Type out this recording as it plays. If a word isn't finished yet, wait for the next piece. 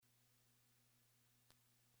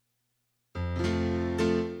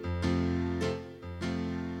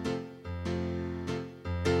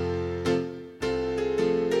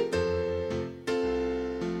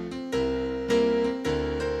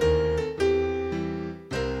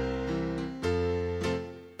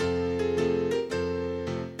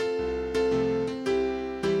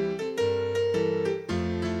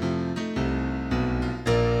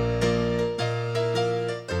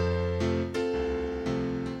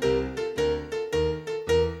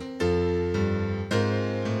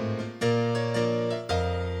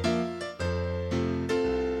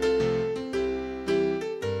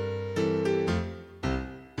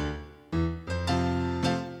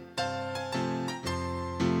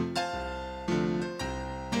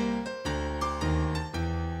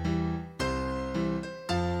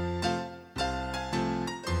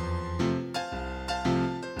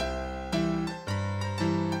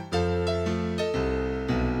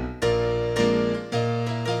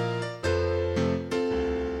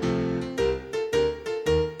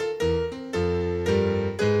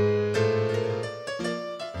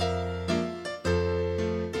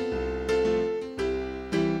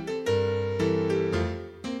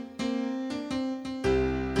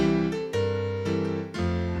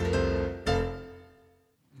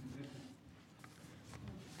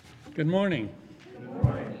Good morning. Good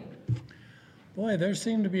morning. Boy, there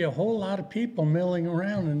seem to be a whole lot of people milling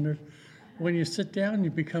around, and when you sit down, you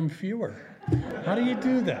become fewer. How do you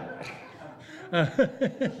do that?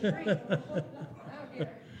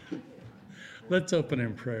 Let's open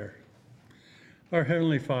in prayer. Our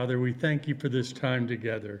Heavenly Father, we thank you for this time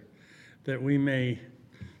together, that we may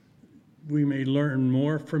learn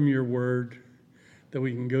more from your word, that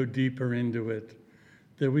we can go deeper into it,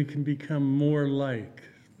 that we can become more like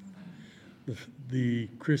the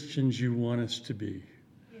Christians you want us to be.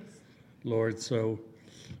 Yes. Lord, so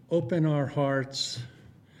open our hearts,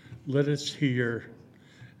 let us hear,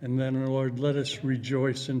 and then, Lord, let us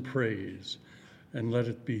rejoice and praise, and let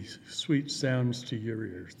it be sweet sounds to your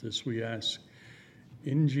ears. This we ask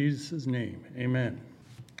in Jesus' name, amen.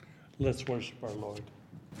 Let's worship our Lord.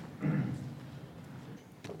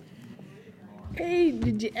 Hey,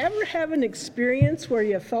 did you ever have an experience where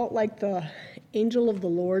you felt like the angel of the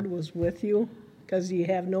Lord was with you because you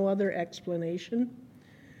have no other explanation?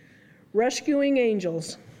 Rescuing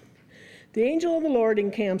angels. The angel of the Lord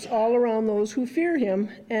encamps all around those who fear him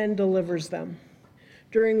and delivers them.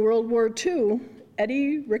 During World War II,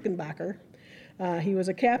 Eddie Rickenbacker, he was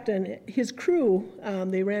a captain. His crew,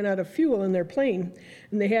 they ran out of fuel in their plane,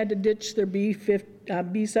 and they had to ditch their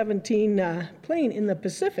B-17 plane in the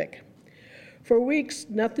Pacific. For weeks,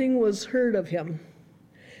 nothing was heard of him.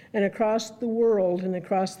 And across the world and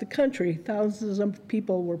across the country, thousands of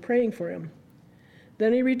people were praying for him.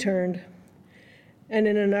 Then he returned, and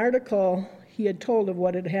in an article, he had told of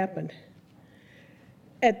what had happened.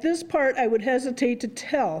 At this part, I would hesitate to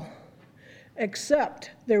tell,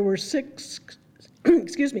 except there were six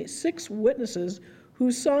witnesses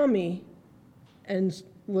who saw me and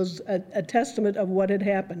was a testament of what had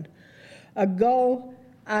happened. A gull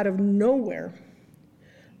out of nowhere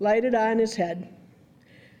lighted on his head,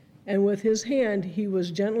 and with his hand he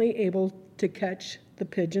was gently able to catch the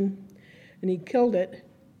pigeon, and he killed it,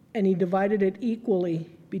 and he divided it equally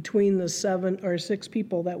between the 7 or 6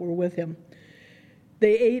 people that were with him.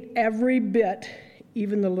 They ate every bit,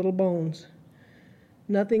 even the little bones.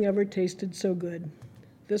 Nothing ever tasted so good.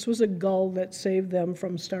 This was a gull that saved them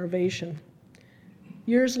from starvation.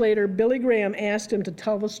 Years later, Billy Graham asked him to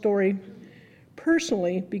tell the story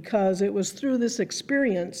personally because it was through this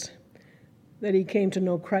experience that he came to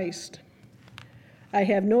know Christ. I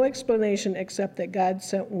have no explanation except that God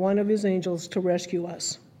sent one of his angels to rescue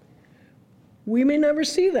us. We may never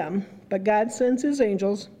see them, but God sends his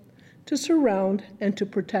angels to surround and to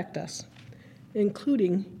protect us,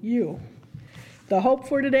 including you. The hope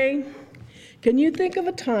for today: can you think of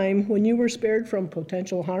a time when you were spared from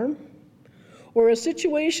potential harm, or a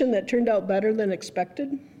situation that turned out better than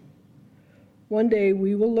expected? One day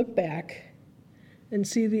we will look back and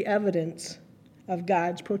see the evidence of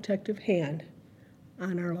God's protective hand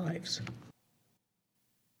on our lives.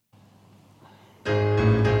 Put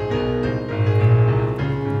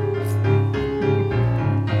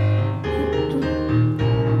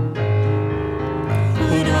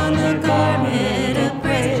on the garment of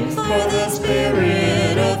praise for the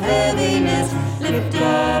spirit of heaviness. Lift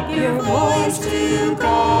up your voice to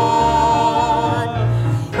God.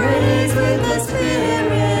 Praise with the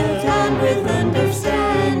spirit and with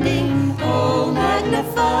understanding. Oh,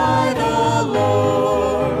 magnify the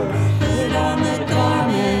Lord. Put on the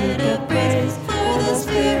garment of praise for the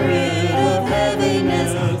spirit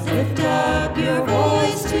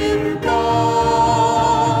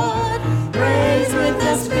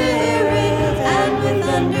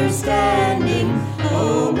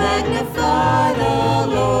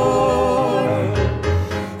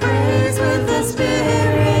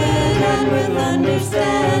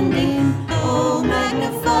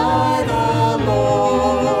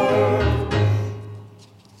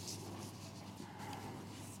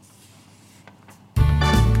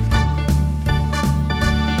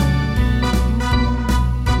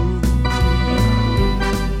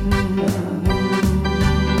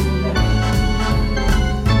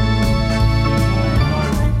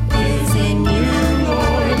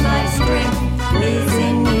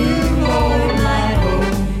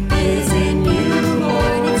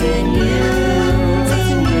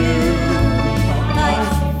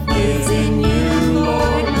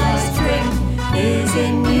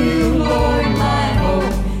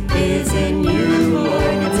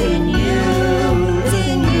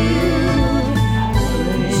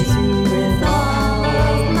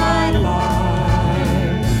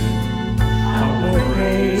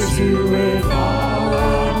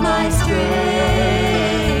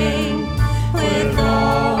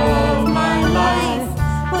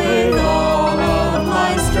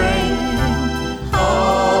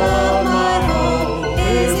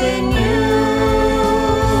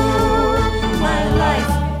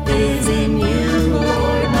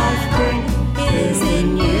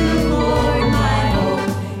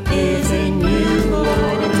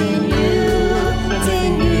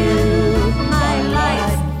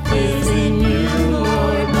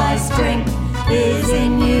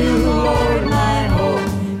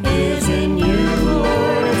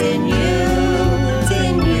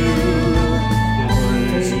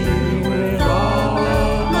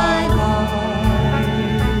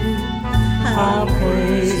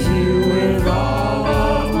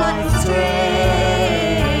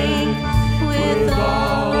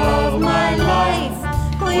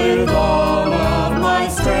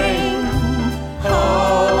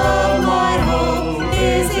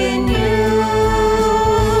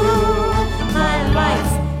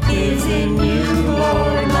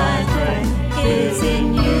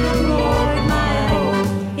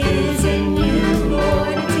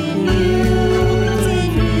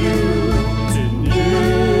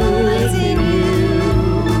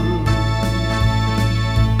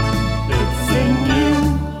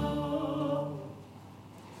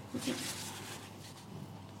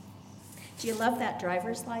love that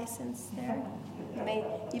driver's license there.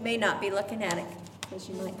 You may not be looking at it because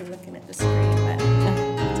you might be looking at the screen, but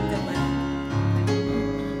it's a good one.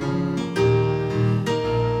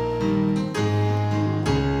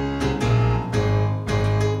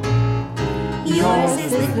 Yours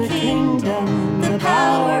is the kingdom, the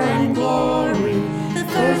power and glory, the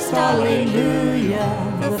first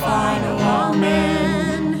hallelujah, the final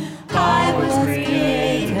amen. I was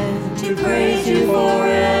created to praise you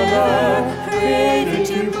forever, created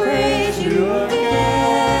to praise you again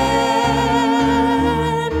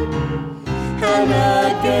and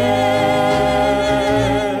again.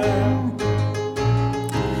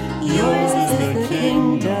 Yours is the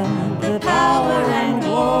kingdom, the power and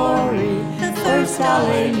glory, the first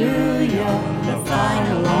hallelujah, the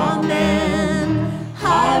final amen.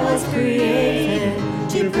 I was created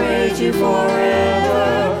to praise you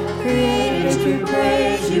forever, created to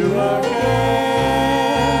praise you again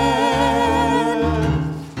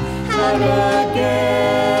and again.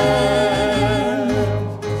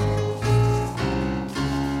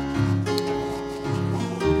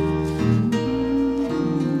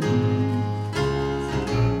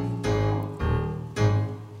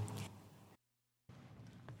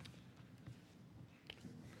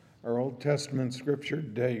 Our Old Testament scripture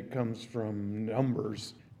today comes from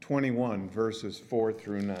Numbers 21, verses 4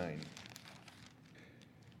 through 9.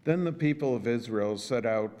 Then the people of Israel set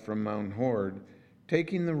out from Mount Hor,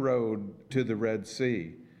 taking the road to the Red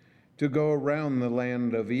Sea, to go around the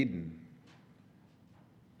land of Eden.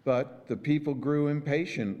 But the people grew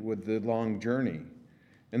impatient with the long journey,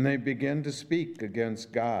 and they began to speak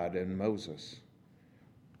against God and Moses.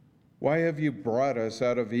 "Why have you brought us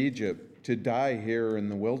out of Egypt to die here in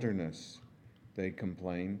the wilderness?" they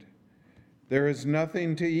complained. "There is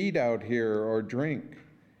nothing to eat out here or drink,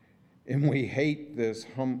 and we hate this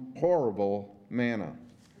horrible manna."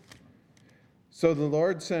 So the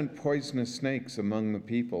Lord sent poisonous snakes among the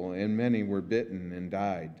people, and many were bitten and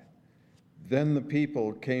died. Then the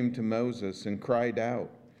people came to Moses and cried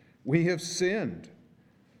out, "We have sinned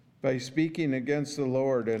by speaking against the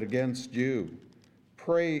Lord and against you.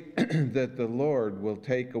 Pray that the Lord will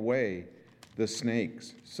take away the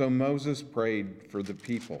snakes." So Moses prayed for the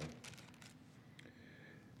people.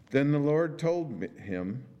 Then the Lord told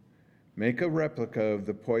him, "Make a replica of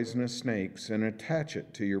the poisonous snakes and attach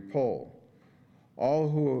it to your pole. All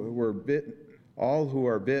who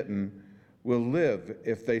are bitten will live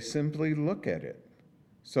if they simply look at it."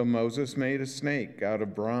 So Moses made a snake out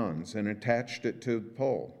of bronze and attached it to the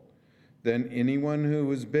pole. Then anyone who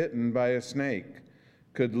was bitten by a snake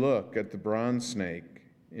could look at the bronze snake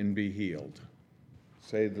and be healed.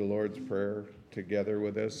 Say the Lord's Prayer together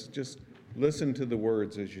with us. Just listen to the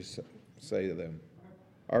words as you say them.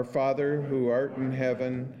 Our Father, who art in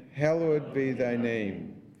heaven, hallowed be thy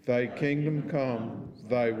name. Thy kingdom come,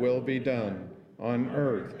 thy will be done, on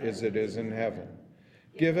earth as it is in heaven.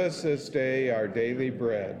 Give us this day our daily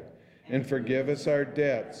bread, and forgive us our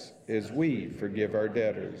debts as we forgive our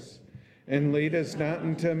debtors. And lead us not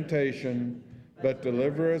in temptation, but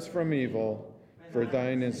deliver us from evil. For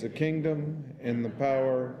thine is the kingdom, and the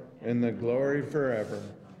power, and the glory forever.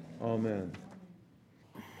 Amen.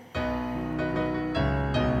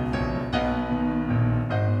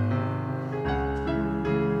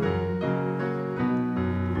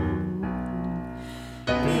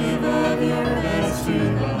 Give of your best to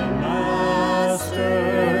the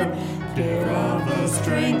Master. Give of the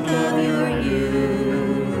strength of your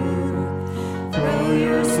youth. Throw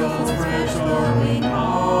your soul's fresh glowing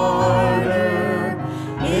ardor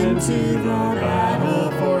into the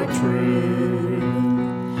battle for truth.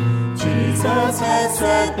 Jesus has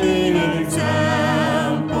set the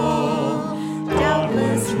example.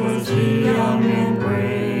 Doubtless was he young and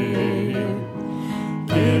brave.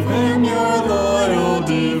 Give him your loyal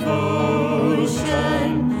devotion.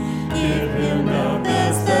 Give him the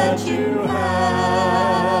best that you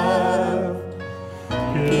have.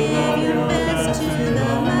 Give your best to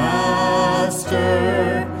the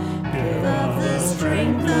Master. Give of the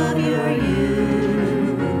strength of your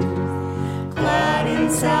youth. Clad in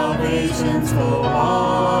salvation's full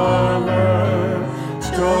armor,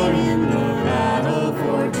 join in the battle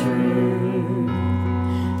for truth.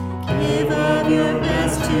 Give of your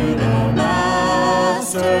best to the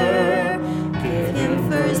Master. Give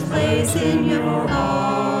him first place in your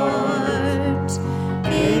heart.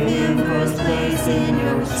 Give him first place in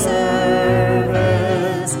your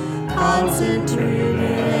service. Concentrate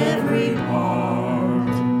every part.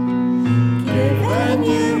 Give and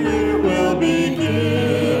you will be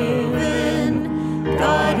given.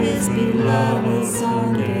 God his beloved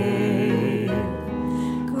Son gave.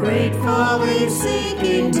 Gratefully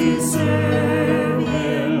seeking to serve.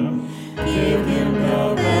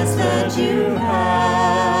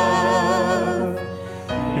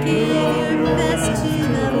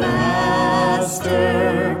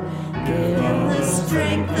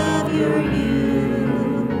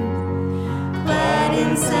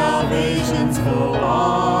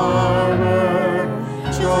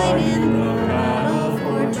 join in the battle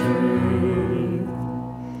for truth.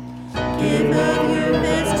 Give of your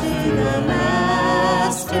best to the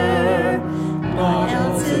Master, none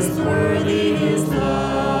else is worthy his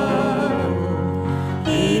love.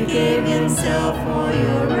 He gave himself for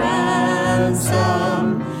your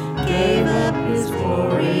ransom, gave up his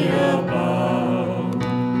glory above,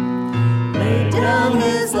 laid down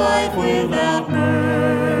his life without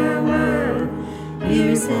murmur,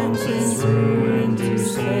 use sentence ruin to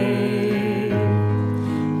save.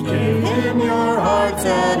 Give him your heart's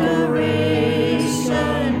adoration,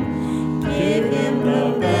 give him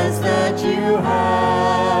the best that you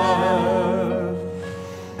have.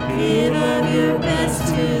 Give of your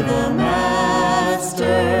best to the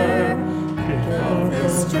Master, of the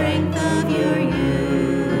strength of your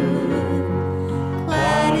youth,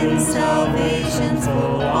 clad in salvation's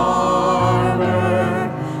full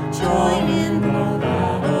armor, join in the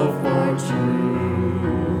battle for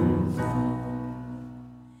truth.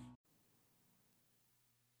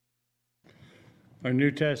 Our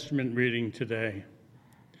New Testament reading today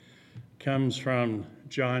comes from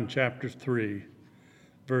John chapter 3,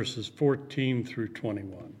 verses 14 through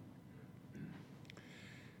 21.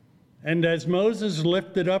 And as Moses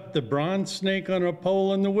lifted up the bronze snake on a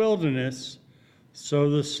pole in the wilderness, so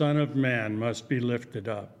the Son of Man must be lifted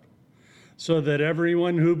up, so that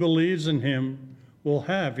everyone who believes in him will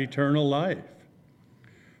have eternal life.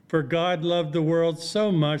 For God loved the world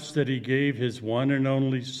so much that he gave his one and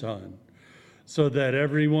only Son, so that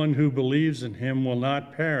everyone who believes in him will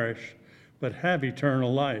not perish, but have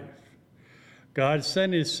eternal life. God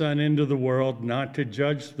sent his Son into the world not to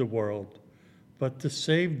judge the world, but to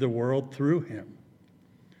save the world through him.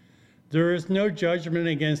 There is no judgment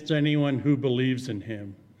against anyone who believes in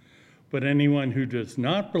him, but anyone who does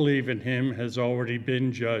not believe in him has already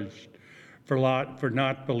been judged for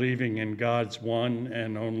not believing in God's one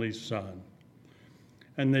and only Son.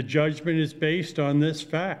 And the judgment is based on this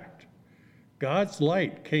fact: God's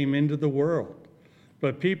light came into the world,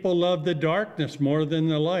 but people loved the darkness more than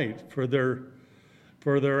the light, for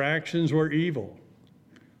their actions were evil.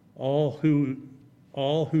 All who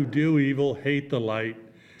do evil hate the light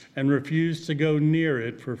and refuse to go near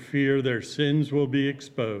it for fear their sins will be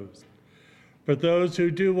exposed. But those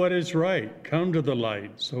who do what is right come to the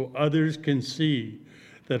light so others can see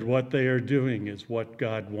that what they are doing is what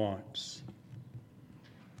God wants.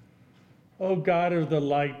 O God of the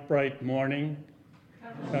light, bright morning,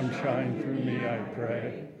 come shine through me, I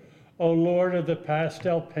pray. O Lord of the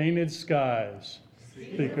pastel-painted skies,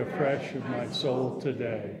 speak afresh of my soul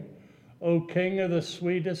today. O King of the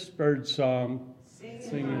sweetest birdsong,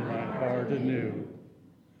 sing in my heart anew.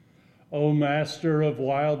 O Master of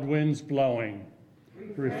wild winds blowing,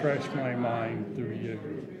 refresh my mind through you.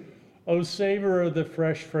 O Savor of the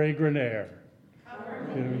fresh fragrant air,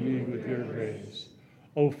 fill me with your grace.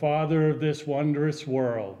 O Father of this wondrous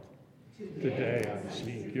world, today I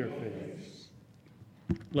seek your face.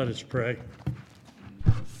 Let us pray.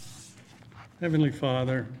 Heavenly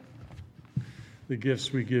Father, the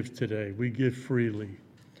gifts we give today, we give freely.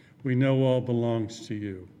 We know all belongs to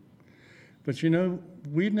you. But we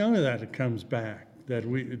know that it comes back, that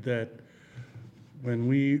when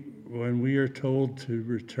we are told to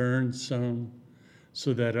return some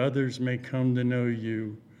so that others may come to know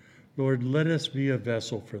you, Lord, let us be a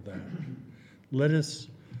vessel for that. Let us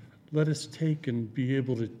take and be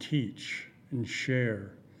able to teach and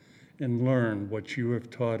share and learn what you have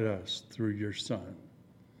taught us through your Son.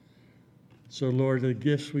 So, Lord, the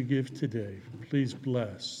gifts we give today, please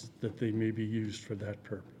bless that they may be used for that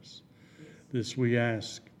purpose. This we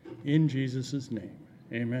ask in Jesus' name.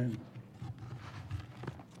 Amen.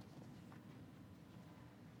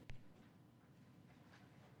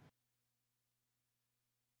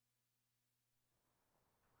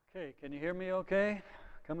 Okay, can you hear me okay?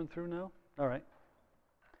 Coming through now? All right.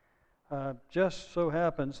 Just so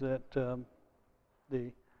happens that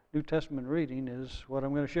the New Testament reading is what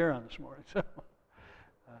I'm going to share on this morning.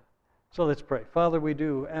 So let's pray. Father, we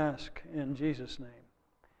do ask in Jesus' name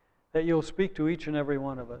that you'll speak to each and every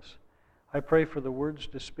one of us. I pray for the words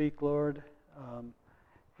to speak, Lord,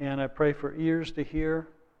 and I pray for ears to hear.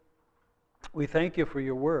 We thank you for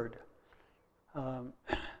your word.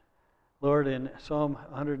 Lord, in Psalm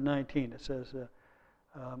 119, it says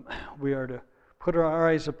we are to put our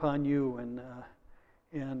eyes upon you,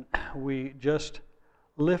 and we just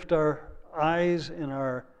lift our eyes and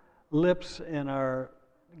our lips and our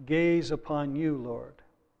gaze upon you, Lord.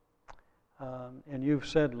 And you've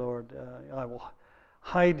said, Lord, I will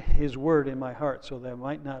hide his word in my heart so that I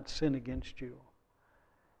might not sin against you.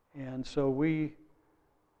 And so we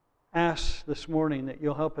ask this morning that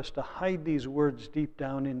you'll help us to hide these words deep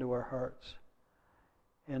down into our hearts,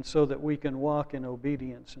 and so that we can walk in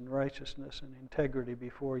obedience and righteousness and integrity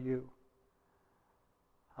before you.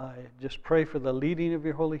 I just pray for the leading of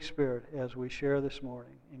your Holy Spirit as we share this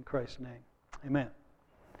morning. In Christ's name, amen.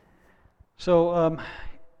 So,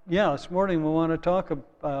 this morning we want to talk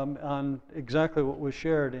on exactly what was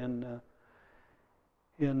shared in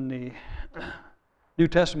the New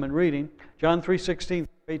Testament reading, John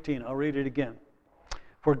 3:16-18. I'll read it again.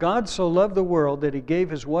 For God so loved the world that he gave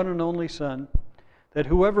his one and only Son, that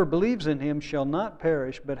whoever believes in him shall not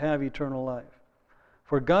perish but have eternal life.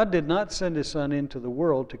 For God did not send his Son into the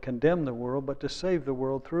world to condemn the world, but to save the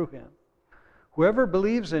world through him. Whoever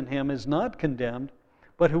believes in him is not condemned,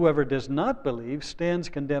 but whoever does not believe stands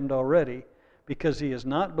condemned already, because he has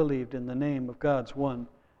not believed in the name of God's one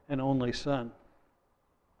and only Son.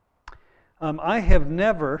 I have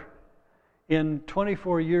never, in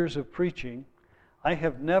 24 years of preaching, I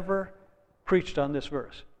have never preached on this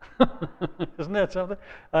verse. Isn't that something?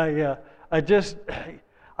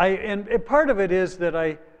 And part of it is that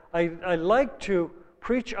I like to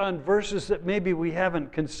preach on verses that maybe we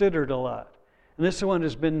haven't considered a lot. And this one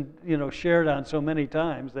has been, shared on so many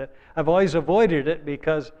times that I've always avoided it,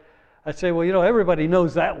 because I say, well, everybody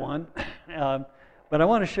knows that one. But I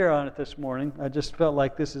want to share on it this morning. I just felt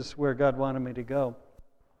like this is where God wanted me to go.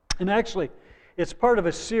 And actually, it's part of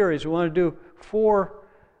a series. We want to do four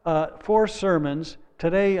sermons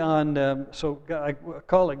today on, I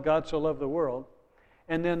call it God So Loved the World.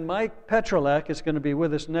 And then Mike Petrolak is going to be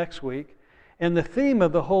with us next week. And the theme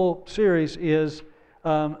of the whole series is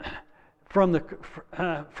from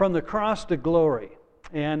the cross to glory.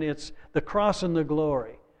 And it's the cross and the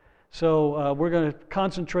glory. So we're going to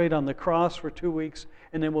concentrate on the cross for 2 weeks,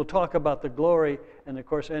 and then we'll talk about the glory, and of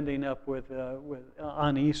course ending up with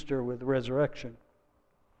on Easter with the resurrection.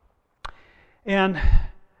 And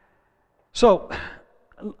so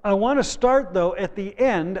I want to start, though, at the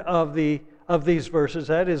end of these verses.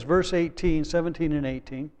 That is verse 18, 17, and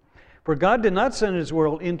 18. For God did not send his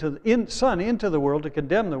Son into the world to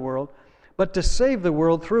condemn the world, but to save the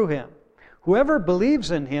world through him. Whoever believes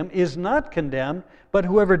in him is not condemned, but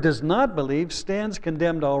whoever does not believe stands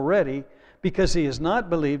condemned already, because he has not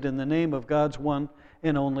believed in the name of God's one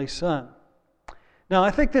and only Son. Now, I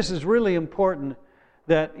think this is really important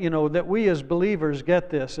that we as believers get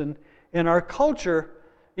this, and our culture,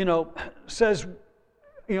 says,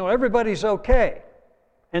 everybody's okay,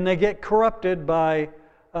 and they get corrupted by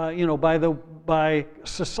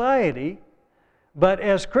society. But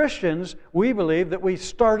as Christians, we believe that we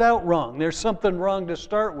start out wrong. There's something wrong to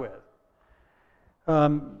start with.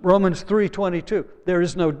 Romans 3:22, there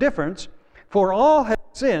is no difference, for all have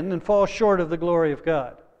sinned and fall short of the glory of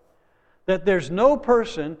God. That there's no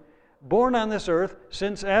person born on this earth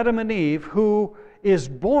since Adam and Eve who is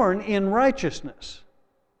born in righteousness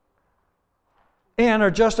and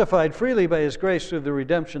are justified freely by his grace through the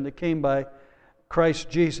redemption that came by Christ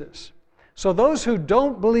Jesus. So those who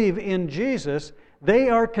don't believe in Jesus, they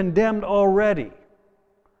are condemned already.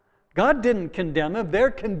 God didn't condemn them.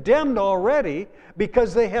 They're condemned already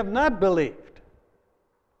because they have not believed.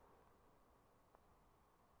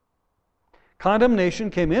 Condemnation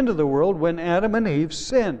came into the world when Adam and Eve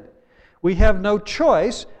sinned. We have no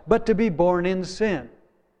choice but to be born in sin.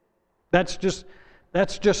 That's just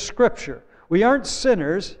Scripture. We aren't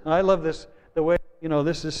sinners. I love this, the way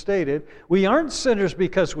this is stated. We aren't sinners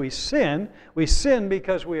because we sin. We sin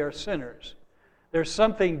because we are sinners. There's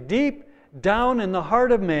something deep down in the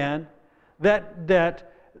heart of man that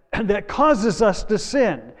causes us to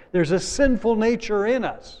sin. There's a sinful nature in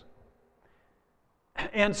us.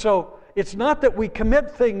 And so it's not that we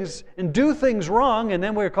commit things and do things wrong and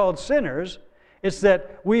then we're called sinners. It's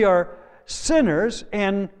that we are sinners,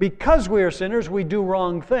 and because we are sinners, we do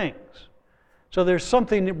wrong things. So there's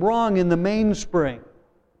something wrong in the mainspring.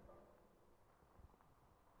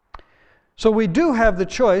 So we do have the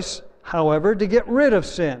choice, however, to get rid of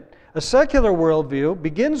sin. A secular worldview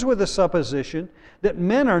begins with the supposition that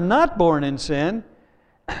men are not born in sin,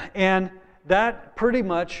 and that pretty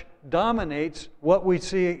much dominates what we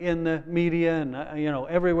see in the media and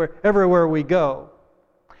everywhere we go.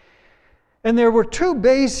 And there were two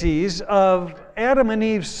bases of Adam and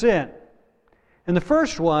Eve's sin. And the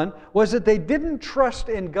first one was that they didn't trust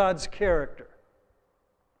in God's character.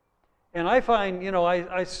 And I find,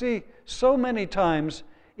 I see so many times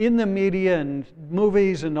in the media and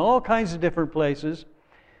movies and all kinds of different places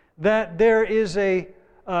that there is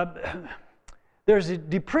there's a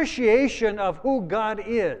depreciation of who God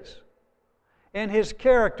is and His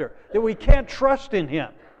character, that we can't trust in Him.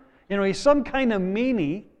 He's some kind of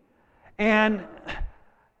meanie, and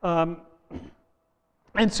And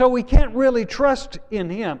so we can't really trust in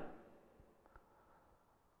him.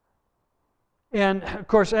 And, of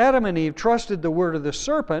course, Adam and Eve trusted the word of the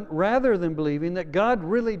serpent rather than believing that God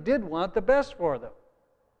really did want the best for them.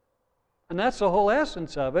 And that's the whole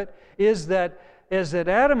essence of it, is that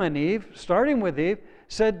Adam and Eve, starting with Eve,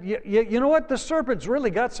 said, you know what, the serpent's really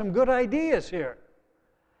got some good ideas here.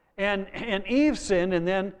 And Eve sinned and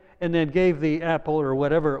then gave the apple or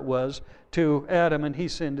whatever it was to Adam, and he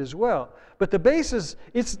sinned as well. But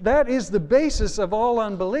that is the basis of all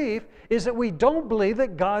unbelief, is that we don't believe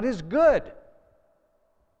that God is good.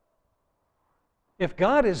 If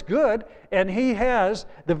God is good and he has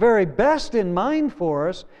the very best in mind for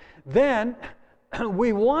us, then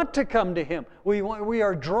we want to come to him. We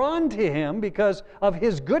are drawn to him because of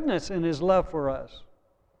his goodness and his love for us.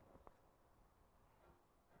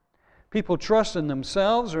 People trust in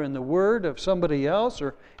themselves or in the word of somebody else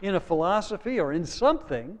or in a philosophy or in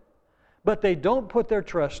something, but they don't put their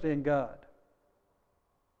trust in God.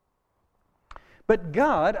 But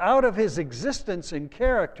God, out of his existence and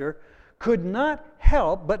character, could not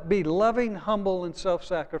help but be loving, humble, and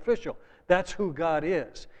self-sacrificial. That's who God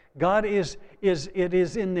is. God it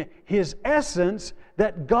is in his essence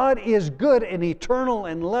that God is good and eternal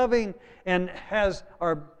and loving and has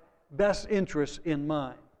our best interests in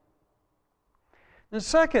mind. The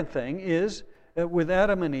second thing is, with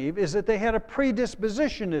Adam and Eve, is that they had a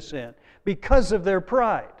predisposition to sin because of their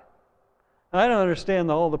pride. I don't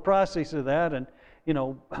understand all the process of that and,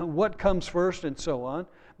 what comes first and so on.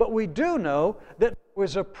 But we do know that there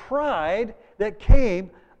was a pride that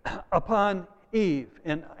came upon Eve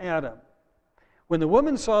and Adam. When the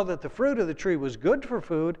woman saw that the fruit of the tree was good for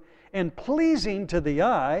food and pleasing to the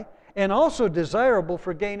eye and also desirable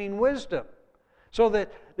for gaining wisdom. So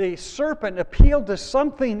that the serpent appealed to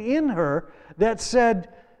something in her that said,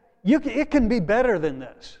 it can be better than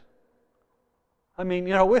this. I mean,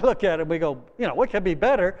 we look at it and we go, what could be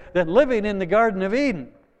better than living in the Garden of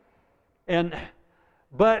Eden?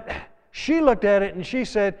 But she looked at it and she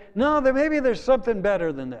said, no, maybe there's something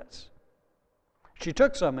better than this. She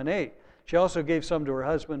took some and ate. She also gave some to her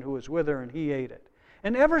husband who was with her, and he ate it.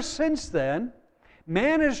 And ever since then,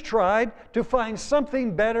 man has tried to find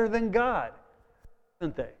something better than God,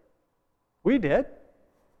 haven't they? We did.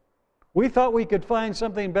 We thought we could find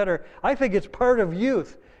something better. I think it's part of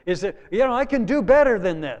youth, is that, I can do better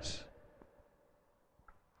than this.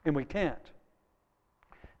 And we can't.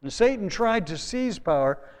 And Satan tried to seize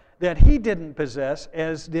power that he didn't possess,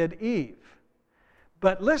 as did Eve.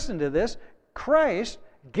 But listen to this, Christ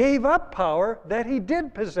gave up power that he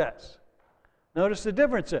did possess. Notice the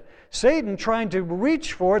difference. Satan trying to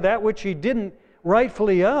reach for that which he didn't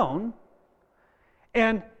rightfully own,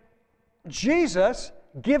 and Jesus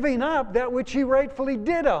giving up that which he rightfully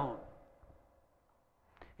did own.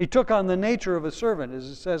 He took on the nature of a servant, as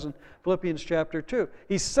it says in Philippians chapter 2.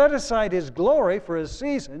 He set aside his glory for a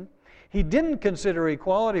season. He didn't consider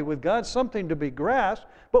equality with God something to be grasped,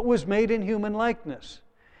 but was made in human likeness.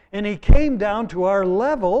 And he came down to our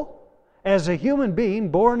level as a human being,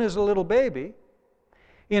 born as a little baby,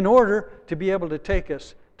 in order to be able to take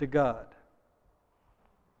us to God.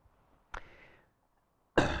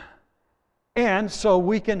 And so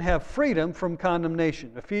we can have freedom from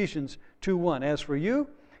condemnation. Ephesians 2:1. As for you,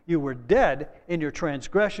 you were dead in your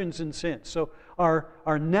transgressions and sins. So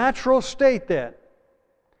our natural state then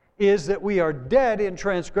is that we are dead in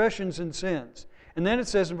transgressions and sins. And then it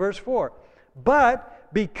says in verse 4, but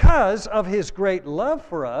because of his great love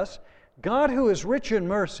for us, God, who is rich in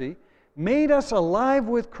mercy, made us alive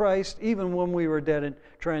with Christ even when we were dead in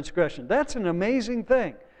transgression. That's an amazing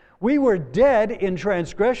thing. We were dead in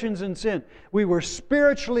transgressions and sin. We were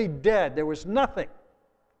spiritually dead. There was nothing.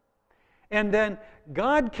 And then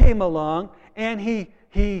God came along and He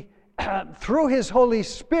through His Holy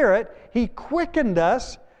Spirit, He quickened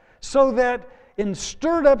us so that and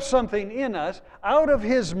stirred up something in us out of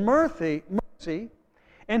His mercy,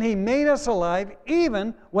 and He made us alive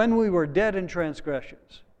even when we were dead in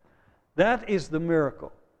transgressions. That is the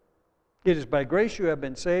miracle. It is by grace you have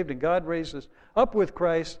been saved, and God raised us up with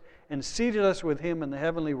Christ and seated us with Him in the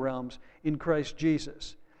heavenly realms in Christ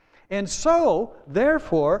Jesus. And so,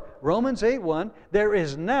 therefore, Romans 8:1, there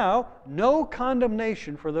is now no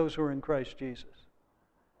condemnation for those who are in Christ Jesus.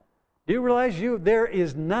 Do you realize there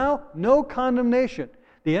is now no condemnation?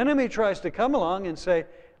 The enemy tries to come along and say,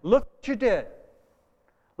 look what you did.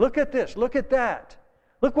 Look at this. Look at that.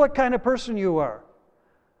 Look what kind of person you are.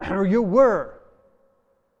 Or you were.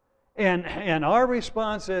 And our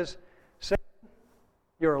response is, Satan,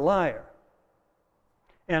 you're a liar.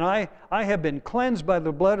 And I have been cleansed by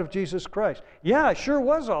the blood of Jesus Christ. Yeah, I sure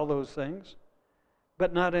was all those things.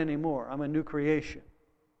 but not anymore. I'm a new creation.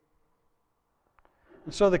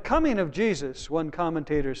 And so the coming of Jesus, one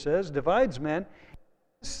commentator says, divides men,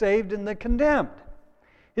 the saved and the condemned.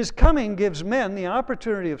 His coming gives men the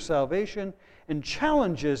opportunity of salvation and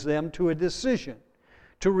challenges them to a decision.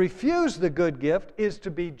 To refuse the good gift is to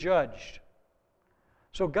be judged.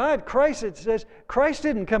 So Christ, it says, Christ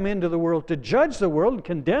didn't come into the world to judge the world and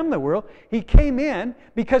condemn the world. He came in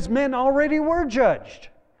because men already were judged.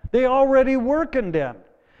 They already were condemned.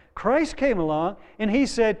 Christ came along and He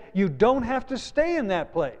said, you don't have to stay in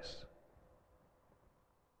that place.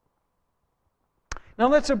 Now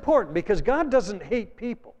that's important because God doesn't hate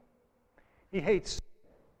people. He hates sin.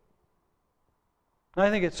 I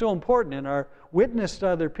think it's so important in our witness to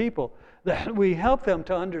other people that we help them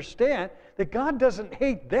to understand that God doesn't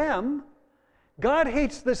hate them. God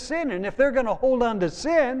hates the sin, and if they're going to hold on to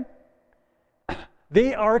sin,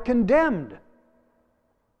 they are condemned.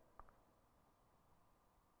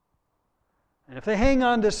 And if they hang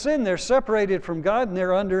on to sin, they're separated from God and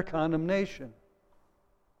they're under condemnation.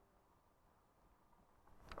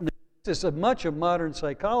 The basis of much of modern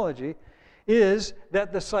psychology is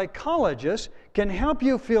that the psychologist can help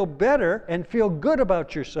you feel better and feel good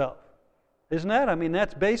about yourself. Isn't that? I mean,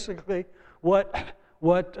 that's basically what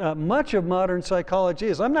much of modern psychology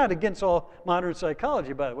is. I'm not against all modern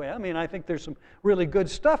psychology, by the way. I mean, I think there's some really good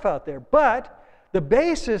stuff out there. But the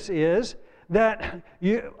basis is that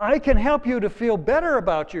I can help you to feel better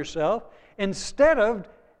about yourself instead of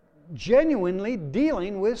genuinely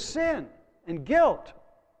dealing with sin and guilt.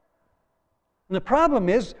 And the problem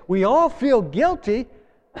is we all feel guilty,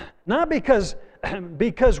 not because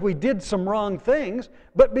we did some wrong things,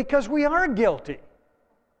 but because we are guilty.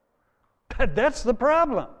 That's the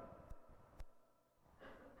problem.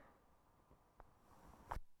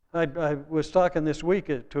 I was talking this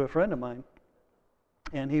week to a friend of mine,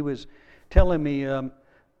 and he was telling me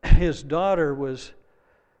his daughter was,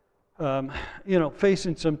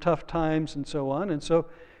 facing some tough times and so on, and so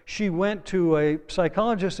she went to a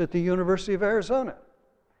psychologist at the University of Arizona,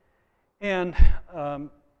 and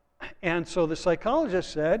so the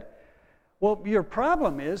psychologist said, well, your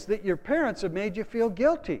problem is that your parents have made you feel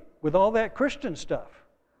guilty with all that Christian stuff.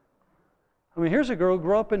 I mean, here's a girl who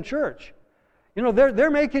grew up in church. They're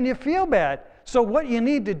making you feel bad. So what you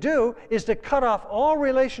need to do is to cut off all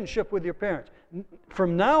relationship with your parents.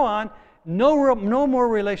 From now on, no more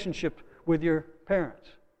relationship with your parents.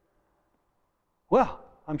 Well,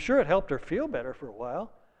 I'm sure it helped her feel better for a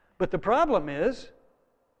while. But the problem is,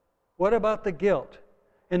 what about the guilt?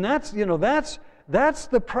 And that's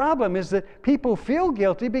the problem, is that people feel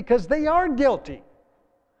guilty because they are guilty.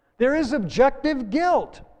 There is objective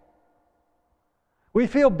guilt. We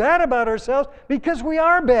feel bad about ourselves because we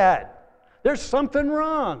are bad. There's something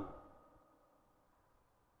wrong.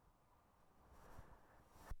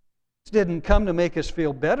 Jesus didn't come to make us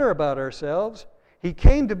feel better about ourselves. He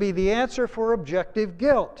came to be the answer for objective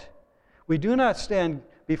guilt. We do not stand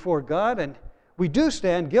before God, and we do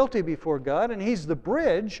stand guilty before God, and He's the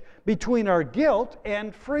bridge between our guilt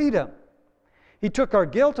and freedom. He took our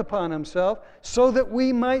guilt upon Himself so that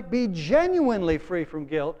we might be genuinely free from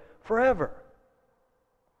guilt forever.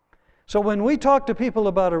 So when we talk to people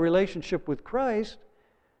about a relationship with Christ,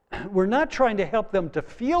 we're not trying to help them to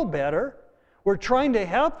feel better. We're trying to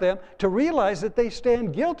help them to realize that they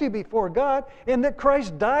stand guilty before God and that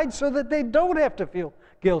Christ died so that they don't have to feel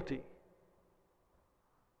guilty.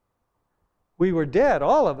 We were dead,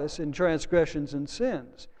 all of us, in transgressions and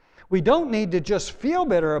sins. We don't need to just feel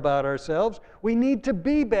better about ourselves. We need to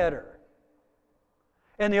be better.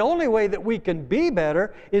 And the only way that we can be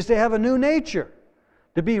better is to have a new nature,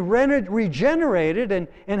 to be regenerated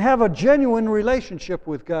and have a genuine relationship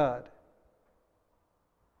with God.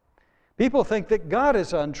 People think that God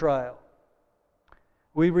is on trial.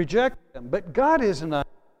 We reject Him, but God isn't on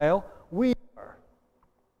trial. We are.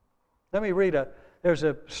 Let me read there's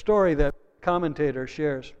a story that a commentator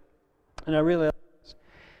shares, and I really like this.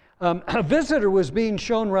 A visitor was being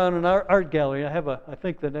shown around an art gallery.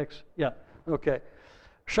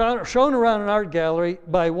 Shown around an art gallery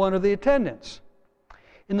by one of the attendants.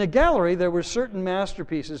 In the gallery, there were certain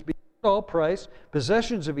masterpieces beyond all price,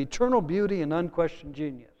 possessions of eternal beauty and unquestioned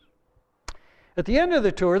genius. At the end of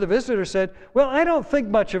the tour, the visitor said, well, I don't think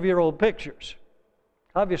much of your old pictures.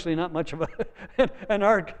 Obviously not much of an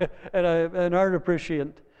art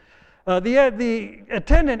appreciant. The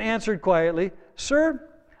attendant answered quietly, Sir,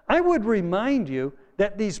 I would remind you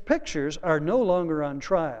that these pictures are no longer on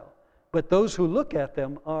trial, but those who look at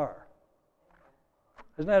them are.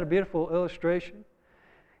 Isn't that a beautiful illustration?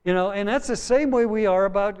 And that's the same way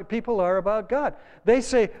people are about God. They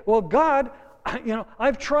say, well, God,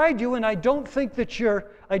 I've tried you and I don't think that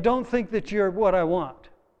you're what I want.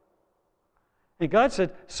 And God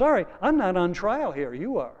said, sorry, I'm not on trial here,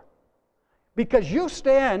 you are. Because you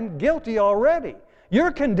stand guilty already.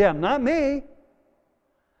 You're condemned, not me.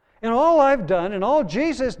 And all I've done and all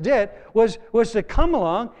Jesus did was to come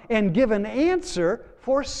along and give an answer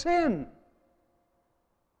for sin.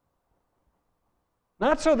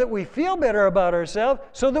 Not so that we feel better about ourselves,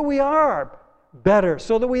 so that we are better,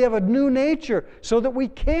 so that we have a new nature, so that we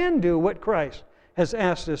can do what Christ has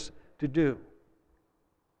asked us to do.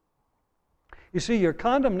 You see, your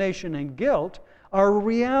condemnation and guilt are a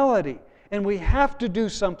reality, and we have to do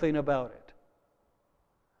something about it.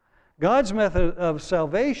 God's method of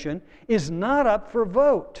salvation is not up for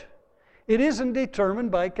vote. It isn't determined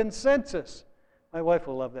by consensus. My wife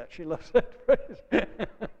will love that. She loves that phrase.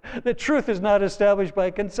 The truth is not established by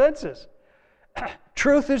consensus.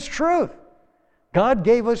 Truth is truth. God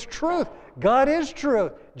gave us truth. God is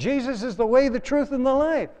truth. Jesus is the way, the truth, and the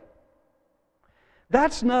life.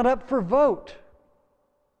 That's not up for vote.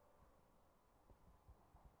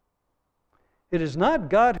 It is not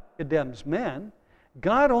God who condemns men.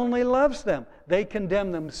 God only loves them. They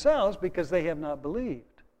condemn themselves because they have not believed.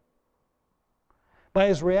 By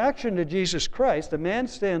his reaction to Jesus Christ, a man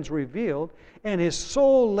stands revealed and his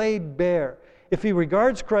soul laid bare. If he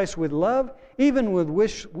regards Christ with love, even with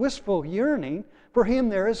wistful yearning, for him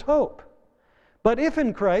there is hope. But if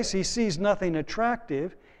in Christ he sees nothing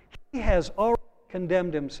attractive, he has already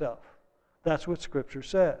condemned himself. That's what Scripture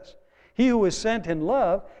says. He who is sent in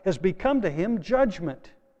love has become to him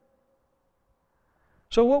judgment.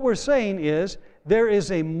 So what we're saying is there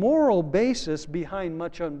is a moral basis behind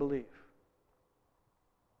much unbelief.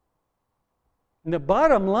 And the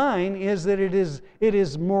bottom line is that it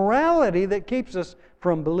is morality that keeps us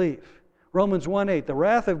from belief. Romans 1:8, the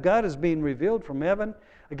wrath of God is being revealed from heaven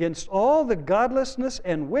against all the godlessness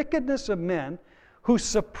and wickedness of men who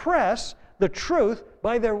suppress the truth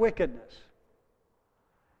by their wickedness.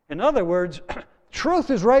 In other words, truth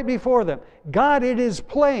is right before them. God, it is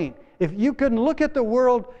plain. If you can look at the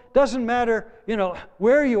world, doesn't matter,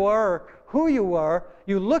 where you are or who you are,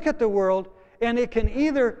 you look at the world and you can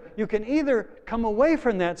either come away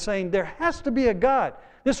from that saying there has to be a God.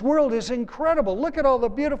 This world is incredible. Look at all the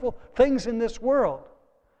beautiful things in this world.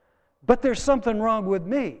 But there's something wrong with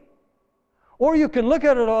me. Or you can look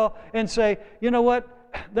at it all and say, you know what?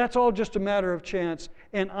 That's all just a matter of chance,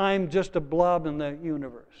 and I'm just a blob in the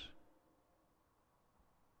universe.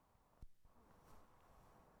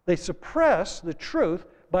 They suppress the truth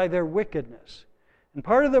by their wickedness. And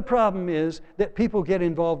part of the problem is that people get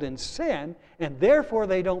involved in sin, and therefore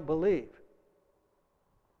they don't believe.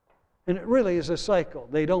 And it really is a cycle.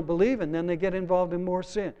 They don't believe, and then they get involved in more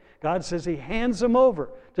sin. God says He hands them over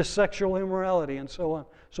to sexual immorality and so on,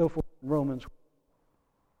 so forth in Romans.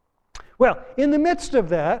 Well, in the midst of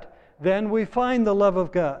that, then we find the love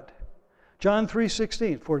of God. John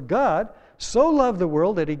 3:16, for God so loved the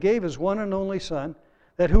world that He gave His one and only Son,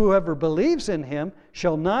 that whoever believes in Him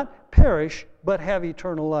shall not perish but have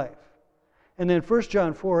eternal life. And then 1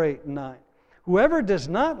 John 4:8 and 9, whoever does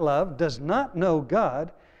not love does not know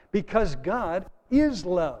God, because God is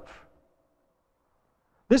love.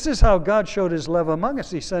 This is how God showed His love among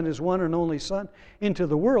us. He sent His one and only Son into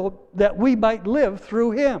the world that we might live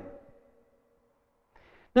through Him.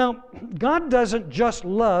 Now, God doesn't just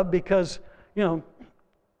love because,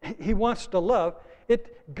 He wants to love.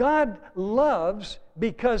 God loves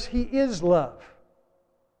because He is love.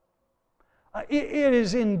 It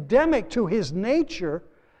is endemic to His nature,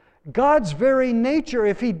 God's very nature.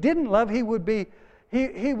 If He didn't love, He would be,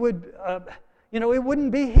 it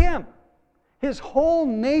wouldn't be Him. His whole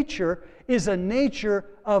nature is a nature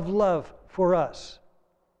of love for us.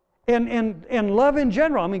 And love in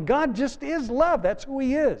general. I mean, God just is love. That's who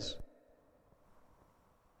He is.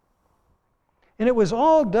 And it was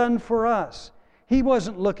all done for us. He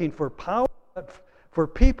wasn't looking for power, but for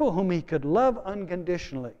people whom He could love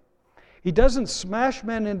unconditionally. He doesn't smash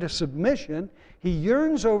men into submission. He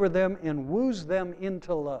yearns over them and woos them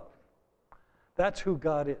into love. That's who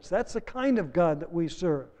God is. That's the kind of God that we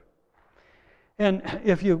serve. And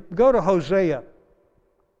if you go to Hosea,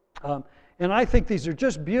 and I think these are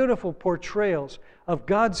just beautiful portrayals of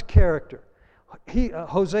God's character.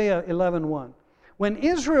 Hosea 11:1. When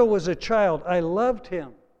Israel was a child, I loved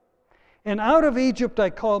him. And out of Egypt I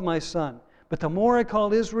called my son. But the more I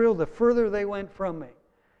called Israel, the further they went from me.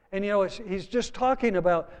 And he's just talking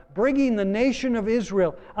about bringing the nation of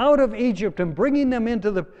Israel out of Egypt and bringing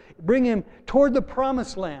him toward the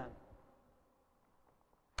promised land.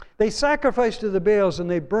 They sacrificed to the Baals and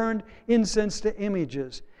they burned incense to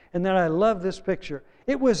images. And then I love this picture.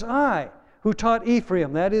 It was I who taught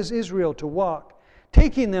Ephraim, that is Israel, to walk,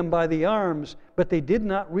 taking them by the arms, but they did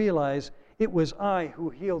not realize it was I who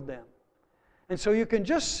healed them. And so you can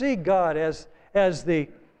just see God as the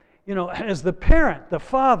parent, the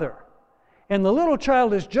father. And the little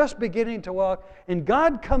child is just beginning to walk, and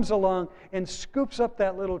God comes along and scoops up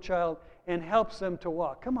that little child and helps them to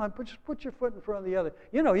walk. Come on, just put your foot in front of the other.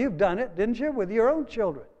 You know, you've done it, didn't you, with your own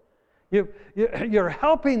children? You're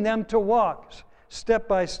helping them to walk step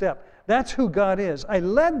by step. That's who God is. I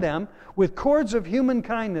led them with cords of human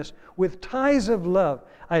kindness, with ties of love.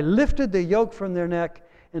 I lifted the yoke from their neck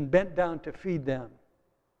and bent down to feed them.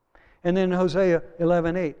 And then Hosea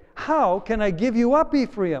 11:8, how can I give you up,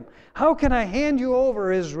 Ephraim? How can I hand you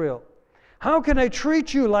over, Israel? How can I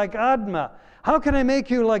treat you like Admah? How can I make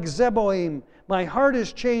you like Zeboim? My heart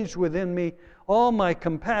is changed within me. All my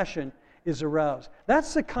compassion is aroused.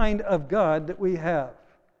 That's the kind of God that we have.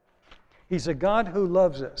 He's a God who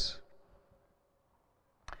loves us.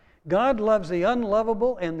 God loves the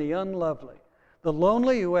unlovable and the unlovely. The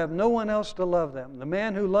lonely who have no one else to love them. The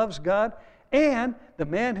man who loves God and the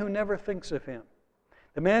man who never thinks of Him.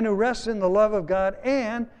 The man who rests in the love of God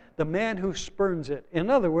and the man who spurns it. In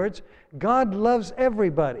other words, God loves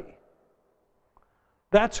everybody.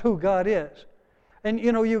 That's who God is. And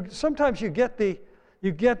you know, sometimes you get the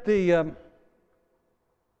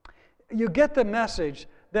message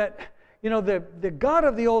that, you know, the God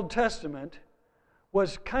of the Old Testament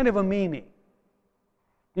was kind of a meanie.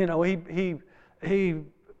 You know, he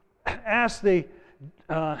asked the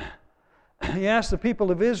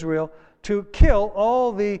people of Israel to kill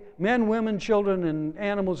all the men, women, children, and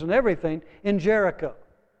animals and everything in Jericho.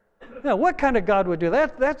 Now, what kind of God would do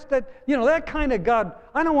that? That kind of God.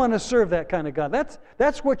 I don't want to serve that kind of God.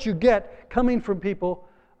 That's what you get coming from people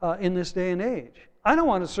in this day and age. I don't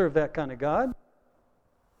want to serve that kind of God.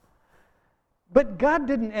 But God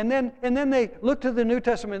didn't. And then they look to the New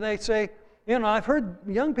Testament and they say, you know, I've heard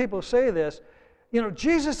young people say this. You know,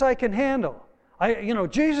 Jesus I can handle.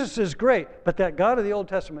 Jesus is great, but that God of the Old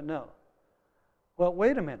Testament, no. Well,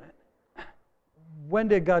 wait a minute. When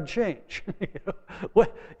did God change?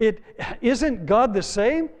 Isn't God the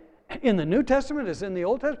same in the New Testament as in the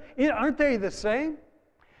Old Testament? Aren't they the same?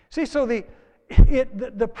 See, so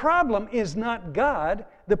the problem is not God.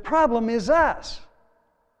 The problem is us.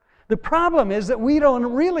 The problem is that we don't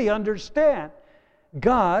really understand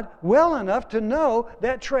God well enough to know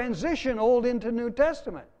that transition Old into New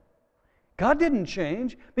Testament. God didn't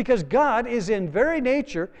change because God is in very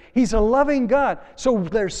nature. He's a loving God. So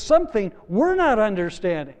there's something we're not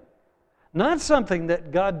understanding. Not something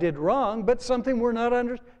that God did wrong, but something we're not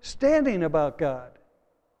understanding about God.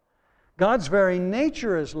 God's very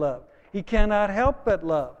nature is love. He cannot help but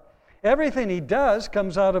love. Everything He does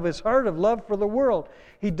comes out of His heart of love for the world.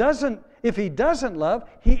 If He doesn't love,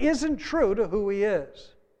 He isn't true to who He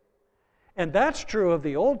is. And that's true of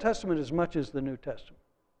the Old Testament as much as the New Testament.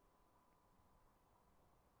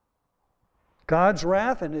 God's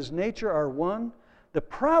wrath and His nature are one. The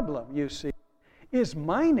problem, you see, is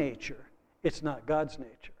my nature. It's not God's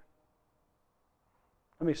nature.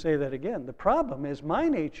 Let me say that again. The problem is my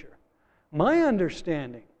nature, my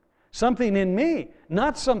understanding, something in me,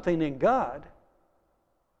 not something in God.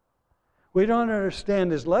 We don't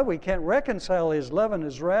understand His love. We can't reconcile His love and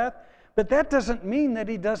His wrath, but that doesn't mean that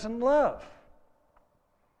He doesn't love,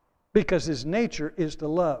 because His nature is to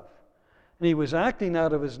love. And He was acting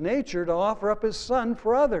out of His nature to offer up His Son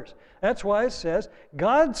for others. That's why it says,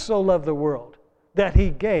 God so loved the world that He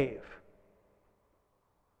gave.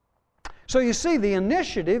 So you see, the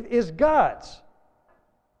initiative is God's.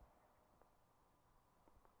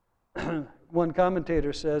 One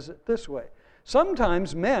commentator says it this way: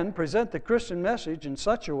 sometimes men present the Christian message in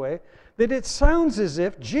such a way that it sounds as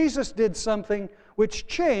if Jesus did something which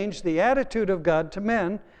changed the attitude of God to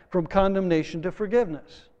men from condemnation to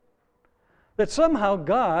forgiveness. That somehow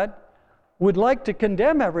God would like to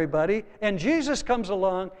condemn everybody, and Jesus comes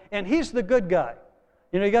along, and He's the good guy.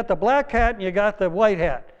 You know, you got the black hat and you got the white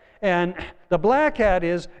hat. And the black hat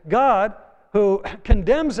is God, who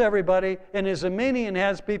condemns everybody and is a meanie and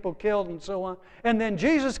has people killed and so on. And then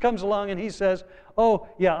Jesus comes along and He says, oh,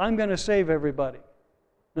 yeah, I'm going to save everybody.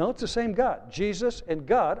 No, it's the same God. Jesus and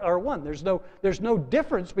God are one. There's no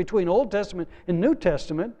difference between Old Testament and New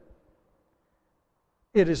Testament.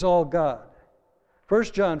 It is all God. 1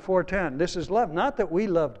 John 4:10, this is love. Not that we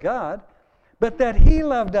loved God, but that He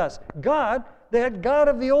loved us. God, that God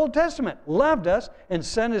of the Old Testament, loved us and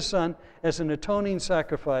sent His Son as an atoning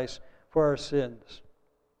sacrifice for our sins.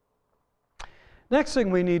 Next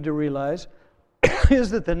thing we need to realize is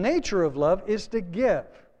that the nature of love is to give.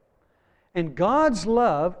 And God's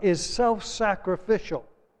love is self-sacrificial.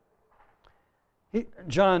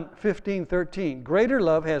 John 15:13, greater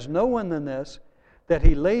love has no one than this, that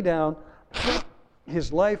he lay down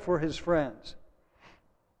his life for his friends.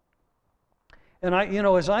 And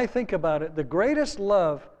as I think about it, the greatest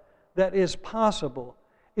love that is possible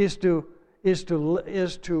is to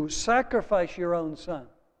sacrifice your own son.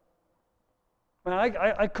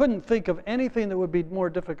 I couldn't think of anything that would be more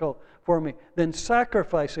difficult for me than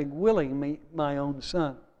sacrificing willingly my own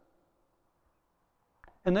son.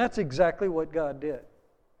 And that's exactly what God did.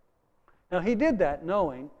 Now, He did that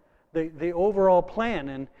knowing the overall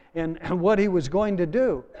plan and what He was going to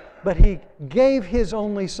do. But He gave His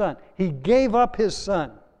only Son. He gave up His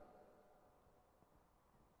Son.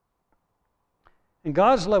 And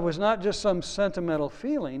God's love was not just some sentimental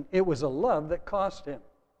feeling. It was a love that cost Him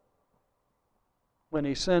when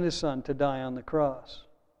He sent His Son to die on the cross.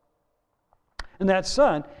 And that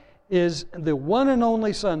Son is the one and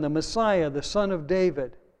only Son, the Messiah, the Son of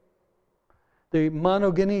David, the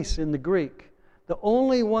monogenes in the Greek, the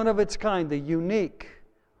only one of its kind, the unique,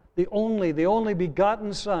 the only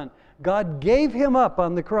begotten Son. God gave Him up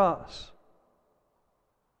on the cross.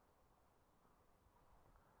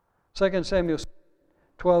 2 Samuel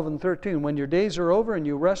 12 and 13, when your days are over and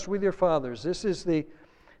you rest with your fathers, this is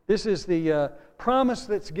the promise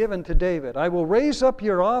that's given to David. I will raise up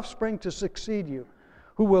your offspring to succeed you,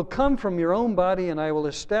 who will come from your own body, and I will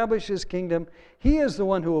establish His kingdom. He is the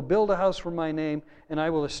one who will build a house for my name, and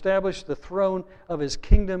I will establish the throne of His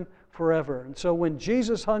kingdom forever. And so when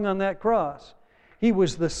Jesus hung on that cross, He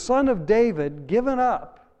was the Son of David given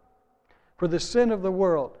up for the sin of the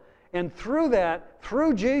world. And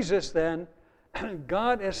through Jesus then,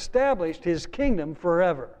 God established His kingdom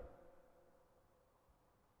forever.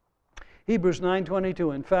 Hebrews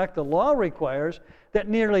 9:22, in fact, the law requires that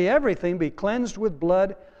nearly everything be cleansed with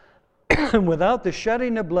blood, and without the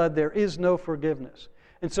shedding of blood there is no forgiveness.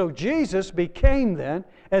 And so Jesus became then,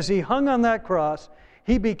 as He hung on that cross,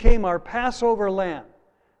 He became our Passover lamb.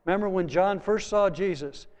 Remember when John first saw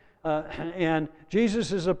Jesus, and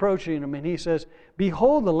Jesus is approaching him, and he says,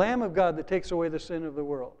 behold the Lamb of God that takes away the sin of the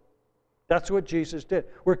world. That's what Jesus did.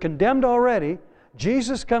 We're condemned already.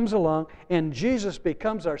 Jesus comes along, and Jesus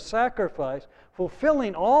becomes our sacrifice,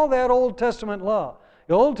 fulfilling all that Old Testament law.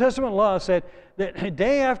 The Old Testament law said that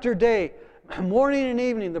day after day, morning and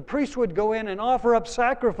evening, the priest would go in and offer up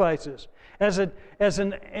sacrifices as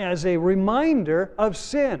a reminder of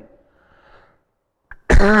sin.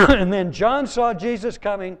 And then John saw Jesus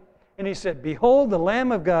coming, and he said, behold the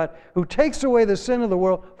Lamb of God who takes away the sin of the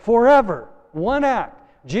world forever. One act.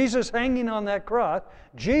 Jesus hanging on that cross,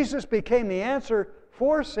 Jesus became the answer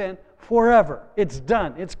for sin forever. It's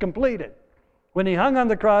done. It's completed. When He hung on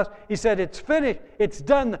the cross, He said, it's finished. It's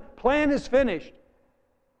done. The plan is finished.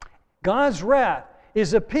 God's wrath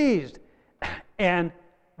is appeased, and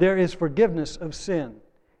there is forgiveness of sin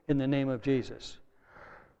in the name of Jesus.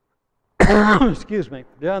 Excuse me.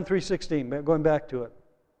 John 3:16, going back to it.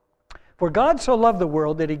 For God so loved the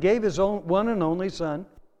world that He gave His own one and only Son,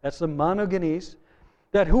 that's the monogenes,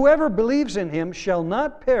 that whoever believes in Him shall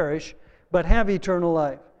not perish, but have eternal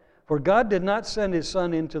life. For God did not send His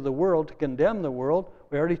Son into the world to condemn the world,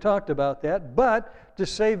 we already talked about that, but to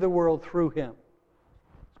save the world through Him.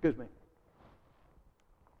 Excuse me.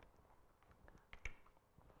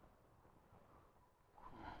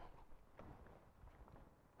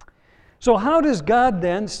 So how does God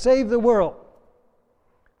then save the world?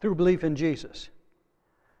 Through belief in Jesus.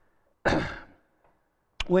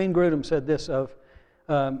 Wayne Grudem said this of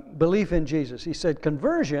belief in Jesus. He said,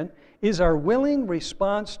 conversion is our willing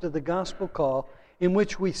response to the gospel call in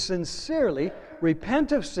which we sincerely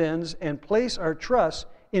repent of sins and place our trust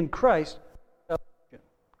in Christ.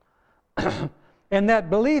 And that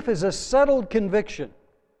belief is a settled conviction.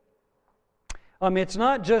 It's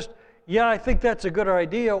not just, yeah, I think that's a good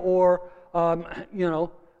idea, or,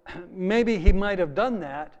 maybe he might have done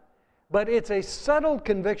that. But it's a settled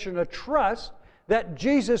conviction, a trust that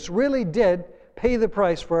Jesus really did pay the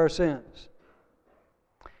price for our sins.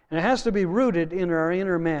 And it has to be rooted in our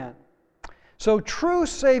inner man. So true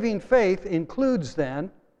saving faith includes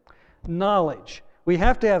then knowledge. We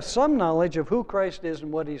have to have some knowledge of who Christ is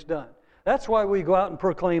and what He's done. That's why we go out and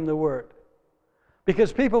proclaim the Word.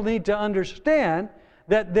 Because people need to understand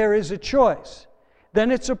that there is a choice.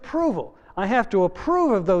 Then it's approval. I have to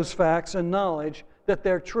approve of those facts and knowledge that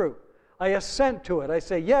they're true. I assent to it. I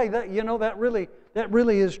say, yeah, that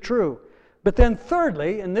really is true. But then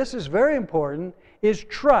thirdly, and this is very important, is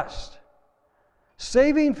trust.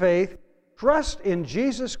 Saving faith, trust in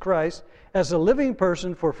Jesus Christ as a living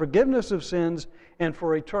person for forgiveness of sins and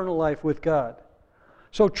for eternal life with God.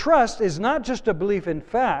 So trust is not just a belief in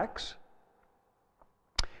facts,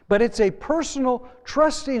 but it's a personal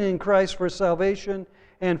trusting in Christ for salvation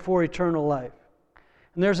and for eternal life.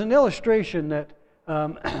 And there's an illustration that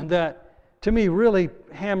that to me really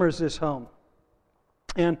hammers this home.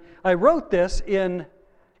 And I wrote this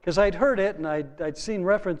because I'd heard it and I'd seen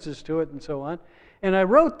references to it and so on. And I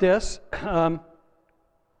wrote this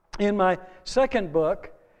in my second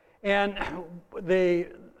book, and the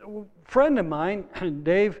friend of mine,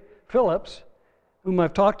 Dave Phillips, whom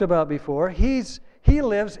I've talked about before, he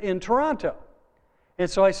lives in Toronto. And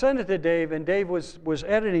so I sent it to Dave, and Dave was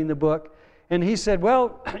editing the book, and he said,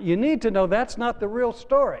 well, you need to know that's not the real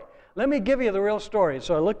story. Let me give you the real story.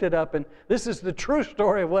 So I looked it up, and this is the true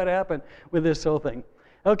story of what happened with this whole thing.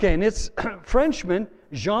 Okay, and it's Frenchman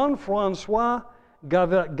Jean-François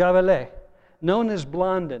Gavelet, known as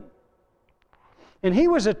Blondin. And he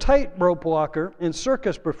was a tightrope walker and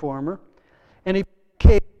circus performer, and he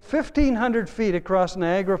caved 1,500 feet across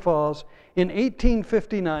Niagara Falls in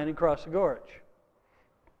 1859 across the gorge.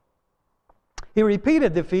 He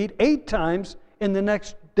repeated the feat 8 times in the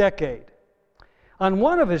next decade. On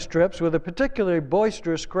one of his trips with a particularly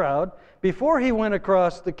boisterous crowd, before he went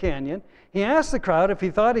across the canyon, he asked the crowd if he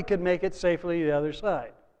thought he could make it safely to the other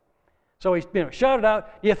side. So he shouted out,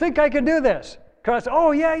 "You think I can do this?" The crowd said,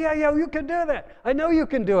 "Oh, yeah, you can do that. I know you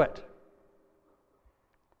can do it."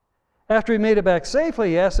 After he made it back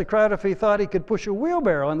safely, he asked the crowd if he thought he could push a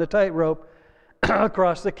wheelbarrow on the tightrope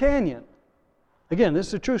across the canyon. Again, this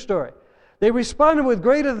is a true story. They responded with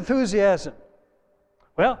great enthusiasm.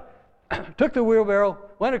 Well, took the wheelbarrow,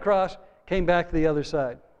 went across, came back to the other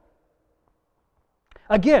side.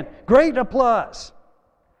 Again, great applause.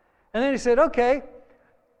 And then he said, "Okay,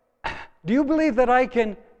 do you believe that I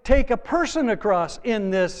can take a person across in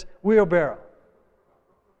this wheelbarrow?"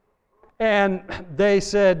 And they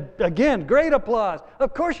said, again, great applause.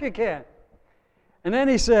 "Of course you can." And then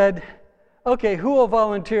he said, "Okay, who will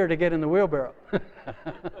volunteer to get in the wheelbarrow?"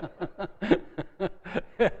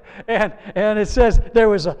 and it says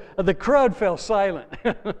the crowd fell silent.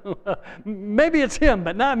 Maybe it's him,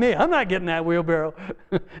 but not me. I'm not getting that wheelbarrow.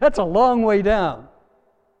 That's a long way down.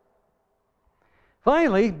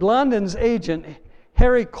 Finally, Blondin's agent,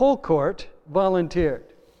 Harry Colcourt, volunteered.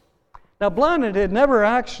 Now, Blondin had never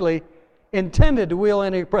actually intended to wheel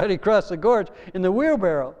anybody across the gorge in the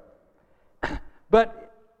wheelbarrow.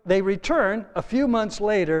 But they returned a few months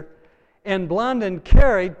later, and Blondin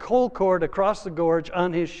carried Colcourt across the gorge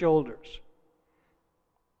on his shoulders.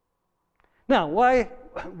 Now, why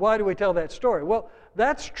do we tell that story? Well,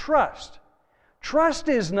 that's trust. Trust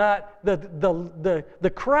is not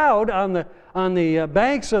the crowd on the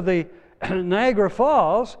banks of the Niagara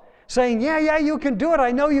Falls saying, yeah, you can do it,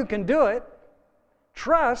 I know you can do it.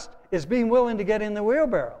 Trust is being willing to get in the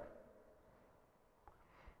wheelbarrow.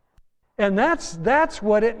 And that's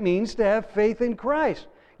what it means to have faith in Christ.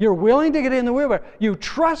 You're willing to get in the wheelbarrow. You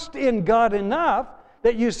trust in God enough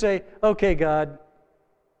that you say, "Okay, God,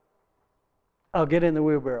 I'll get in the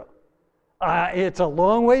wheelbarrow. It's a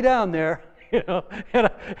long way down there,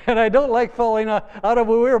 and I don't like falling out of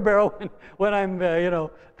a wheelbarrow when I'm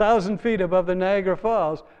 1,000 feet above the Niagara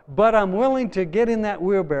Falls, but I'm willing to get in that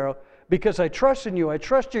wheelbarrow because I trust in you. I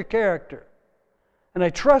trust your character, and I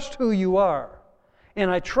trust who you are, and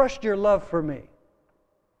I trust your love for me."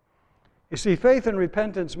 You see, faith and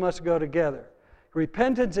repentance must go together.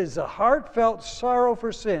 Repentance is a heartfelt sorrow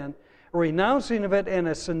for sin, a renouncing of it, and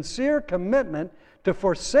a sincere commitment to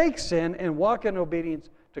forsake sin and walk in obedience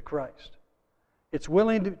to Christ. It's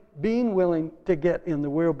being willing to get in the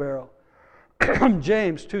wheelbarrow.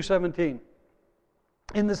 James 2:17.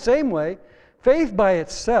 In the same way, faith by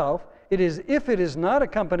itself, if it is not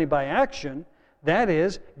accompanied by action, that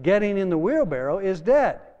is, getting in the wheelbarrow, is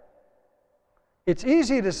dead. It's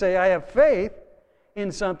easy to say, I have faith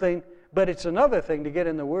in something, but it's another thing to get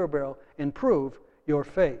in the wheelbarrow and prove your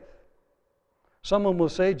faith. Someone will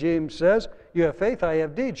say, James says, "You have faith, I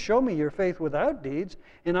have deeds. Show me your faith without deeds,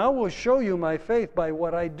 and I will show you my faith by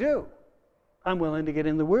what I do." I'm willing to get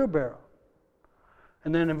in the wheelbarrow.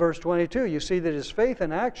 And then in verse 22, you see that his faith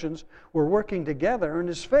and actions were working together, and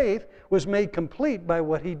his faith was made complete by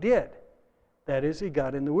what he did. That is, he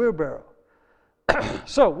got in the wheelbarrow.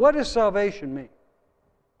 So, what does salvation mean?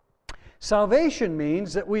 Salvation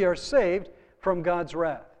means that we are saved from God's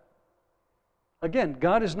wrath. Again,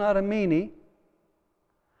 God is not a meanie,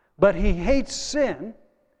 but He hates sin,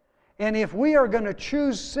 and if we are going to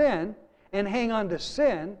choose sin and hang on to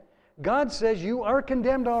sin, God says you are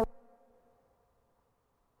condemned already.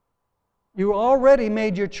 You already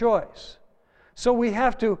made your choice. So we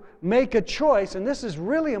have to make a choice, and this is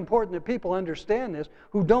really important that people understand this,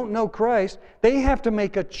 who don't know Christ. They have to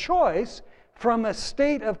make a choice from a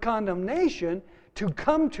state of condemnation to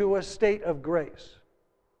come to a state of grace.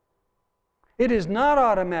 It is not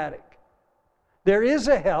automatic. There is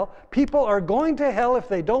a hell. People are going to hell if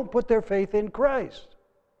they don't put their faith in Christ.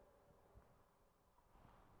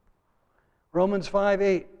 Romans 5,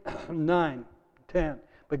 8, 9, 10.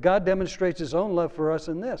 But God demonstrates His own love for us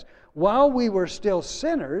in this: while we were still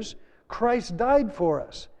sinners, Christ died for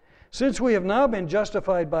us. Since we have now been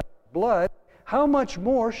justified by His blood, how much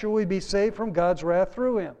more shall we be saved from God's wrath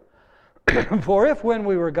through Him? For if when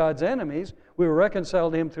we were God's enemies, we were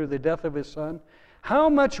reconciled to Him through the death of His Son, how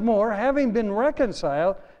much more, having been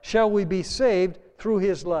reconciled, shall we be saved through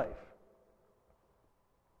His life?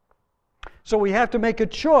 So we have to make a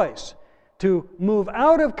choice to move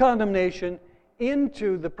out of condemnation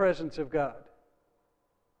into the presence of God.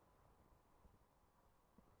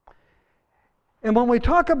 And when we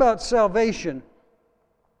talk about salvation,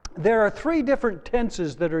 there are 3 different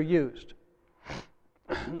tenses that are used.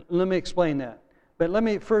 Let me explain that. But let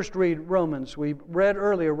me first read Romans. We read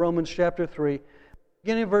earlier Romans chapter 3,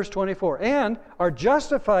 beginning of verse 24. And are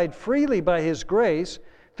justified freely by His grace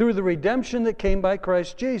through the redemption that came by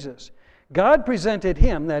Christ Jesus. God presented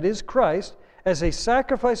Him, that is Christ, as a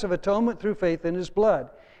sacrifice of atonement through faith in His blood.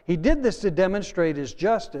 He did this to demonstrate His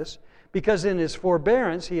justice, because in His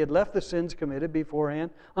forbearance He had left the sins committed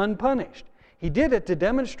beforehand unpunished. He did it to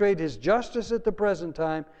demonstrate His justice at the present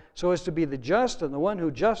time, so as to be the just and the one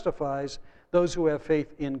who justifies those who have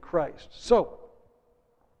faith in Christ. So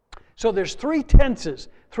there's 3 tenses,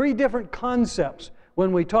 3 different concepts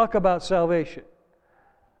when we talk about salvation.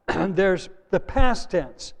 There's the past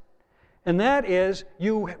tense, and that is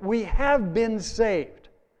we have been saved.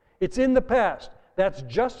 It's in the past. That's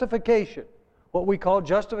justification, what we call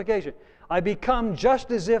justification. I become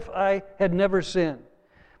just as if I had never sinned.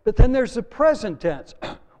 But then there's the present tense.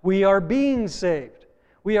 We are being saved.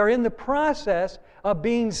 We are in the process of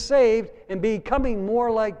being saved and becoming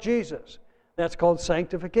more like Jesus. That's called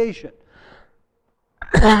sanctification.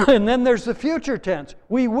 And then there's the future tense.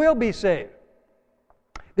 We will be saved.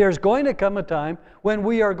 There's going to come a time when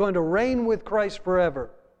we are going to reign with Christ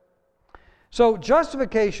forever. So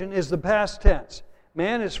justification is the past tense.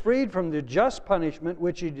 Man is freed from the just punishment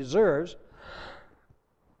which he deserves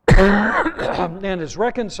and is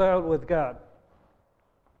reconciled with God.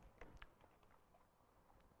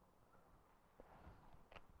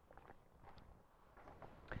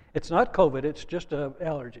 It's not COVID, it's just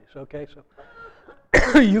allergies, okay?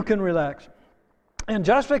 So you can relax. And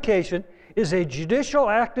justification is a judicial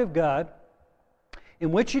act of God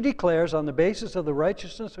in which He declares, on the basis of the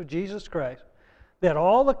righteousness of Jesus Christ, that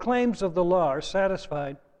all the claims of the law are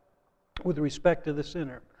satisfied with respect to the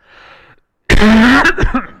sinner.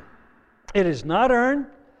 It is not earned.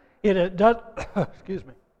 It does. Excuse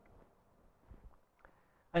me.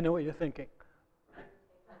 I know what you're thinking.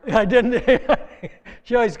 I didn't.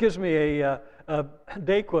 She always gives me a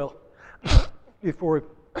Dayquil before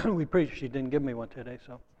we preach. She didn't give me one today,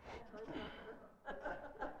 so.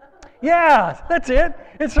 Yeah, that's it.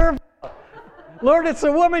 It's her. Lord, it's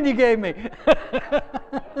the woman you gave me.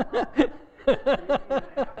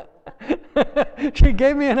 She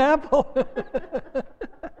gave me an apple.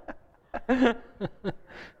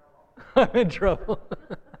 I'm in trouble.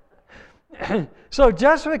 So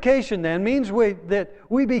justification then means that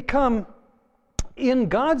we become, in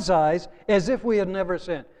God's eyes, as if we had never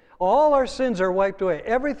sinned. All our sins are wiped away.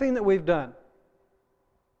 Everything that we've done.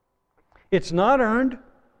 It's not earned.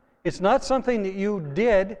 It's not something that you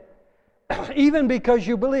did even because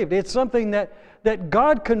you believed. It's something that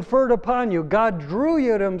God conferred upon you. God drew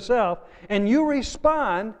you to Himself, and you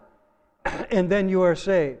respond, and then you are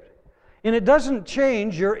saved. And it doesn't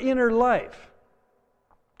change your inner life.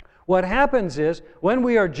 What happens is, when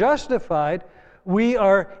we are justified, we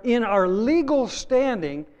are in our legal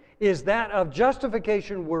standing is that of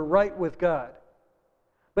justification. We're right with God.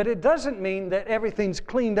 But it doesn't mean that everything's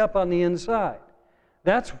cleaned up on the inside.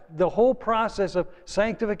 That's the whole process of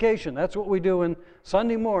sanctification. That's what we do in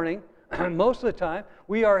Sunday morning. Most of the time,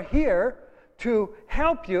 we are here to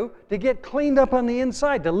help you to get cleaned up on the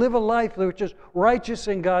inside, to live a life which is righteous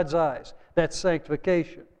in God's eyes. That's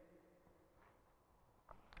sanctification.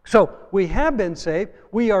 So, we have been saved.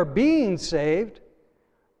 We are being saved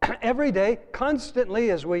every day, constantly,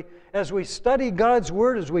 as we study God's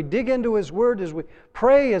Word, as we dig into His Word, as we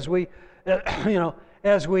pray, as we,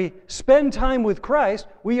 as we spend time with Christ,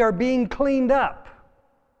 we are being cleaned up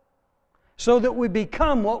so that we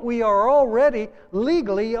become what we are already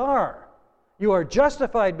legally are. You are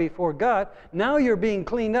justified before God. Now you're being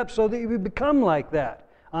cleaned up so that you become like that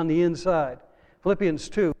on the inside. Philippians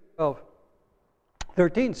 2:12.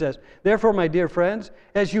 13 says, "Therefore, my dear friends,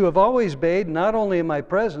 as you have always obeyed, not only in my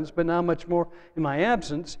presence, but now much more in my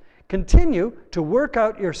absence, continue to work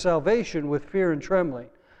out your salvation with fear and trembling.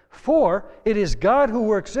 For it is God who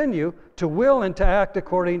works in you to will and to act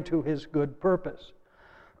according to His good purpose."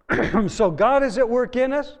 So God is at work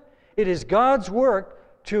in us. It is God's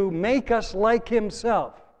work to make us like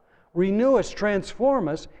Himself, renew us, transform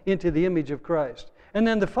us into the image of Christ. And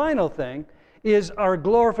then the final thing is our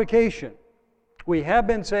glorification. We have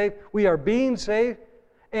been saved, we are being saved,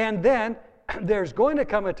 and then there's going to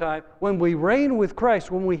come a time when we reign with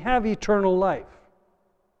Christ, when we have eternal life.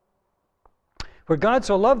 "For God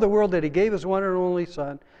so loved the world that He gave His one and only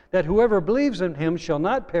Son, that whoever believes in Him shall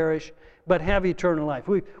not perish, but have eternal life."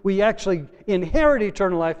 We actually inherit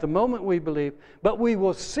eternal life the moment we believe, but we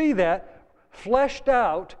will see that fleshed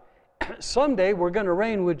out. Someday we're going to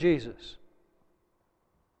reign with Jesus.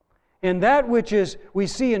 And that which is we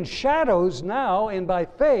see in shadows now, and by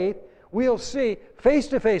faith, we'll see face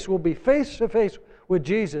to face. We'll be face to face with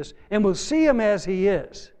Jesus, and we'll see Him as He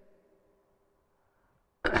is.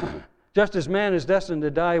 Just as man is destined to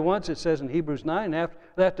die once, it says in Hebrews 9, and after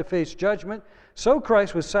that to face judgment, so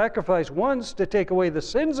Christ was sacrificed once to take away the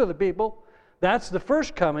sins of the people. That's the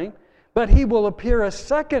first coming. But He will appear a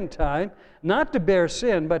second time, not to bear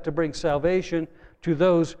sin, but to bring salvation to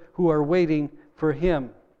those who are waiting for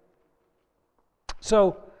Him.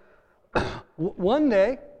 So, one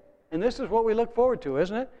day, and this is what we look forward to,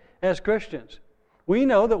 isn't it, as Christians? We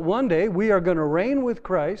know that one day we are going to reign with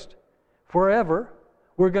Christ forever.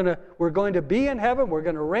 We're going to be in heaven. We're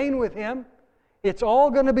going to reign with Him. It's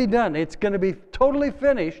all going to be done. It's going to be totally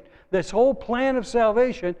finished, this whole plan of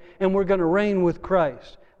salvation, and we're going to reign with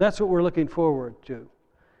Christ. That's what we're looking forward to,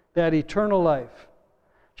 that eternal life.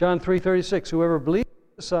 John 3:36, "Whoever believes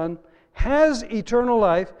in the Son has eternal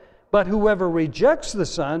life, but whoever rejects the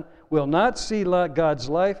Son will not see God's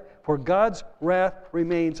life, for God's wrath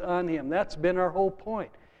remains on him." That's been our whole point,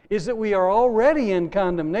 is that we are already in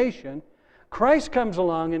condemnation. Christ comes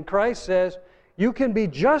along and Christ says, you can be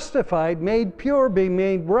justified, made pure, be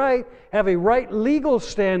made right, have a right legal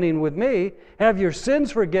standing with me, have your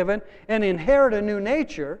sins forgiven, and inherit a new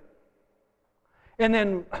nature. And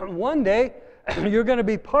then one day, you're going to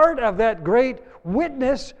be part of that great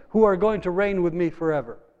witness who are going to reign with me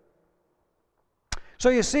forever. So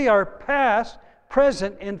you see, our past,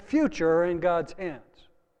 present, and future are in God's hands.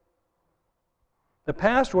 The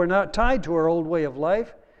past, we're not tied to our old way of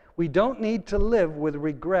life. We don't need to live with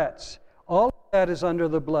regrets. All of that is under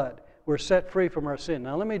the blood. We're set free from our sin.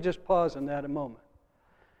 Now let me just pause on that a moment.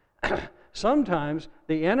 Sometimes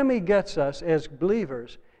the enemy gets us as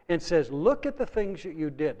believers and says, look at the things that you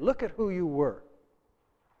did. Look at who you were.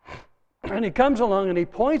 And he comes along and he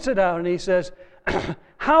points it out and he says,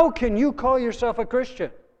 how can you call yourself a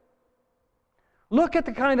Christian? Look at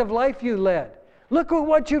the kind of life you led. Look at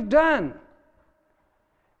what you've done.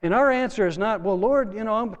 And our answer is not, well, Lord,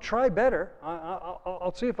 I'll try better.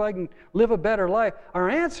 I'll see if I can live a better life. Our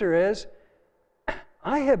answer is,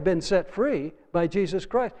 I have been set free by Jesus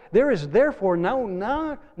Christ. There is therefore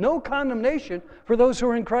no condemnation for those who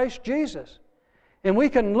are in Christ Jesus. And we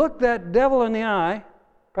can look that devil in the eye,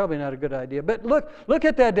 probably not a good idea, but look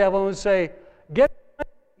at that devil and say, get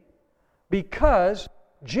because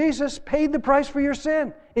Jesus paid the price for your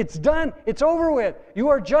sin. It's done. It's over with. You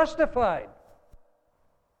are justified.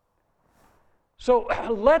 So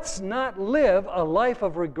let's not live a life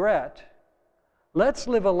of regret. Let's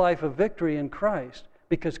live a life of victory in Christ,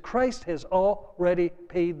 because Christ has already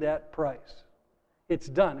paid that price. It's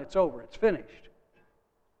done. It's over. It's finished.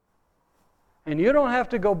 And you don't have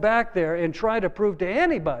to go back there and try to prove to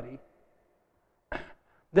anybody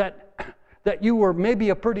that you were maybe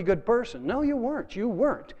a pretty good person. No, you weren't. You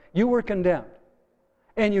weren't. You were condemned.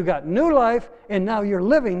 And you got new life, and now you're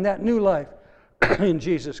living that new life in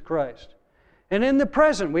Jesus Christ. And in the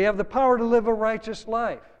present, we have the power to live a righteous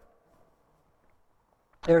life.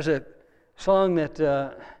 There's a song that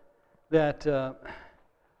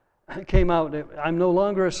came out, I'm no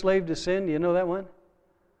longer a slave to sin. Do you know that one?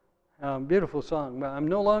 Beautiful song. I'm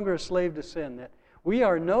no longer a slave to sin. That we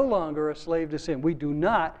are no longer a slave to sin. We do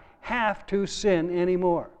not have to sin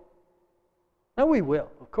anymore. Now we will,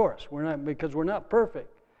 of course, because we're not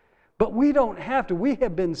perfect. But we don't have to. We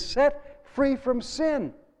have been set free from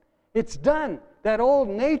sin. It's done. That old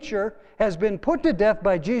nature has been put to death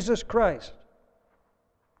by Jesus Christ.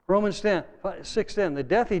 Romans 6:10, the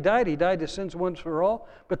death he died to sins once for all,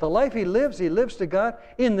 but the life he lives to God.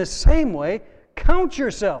 In the same way, count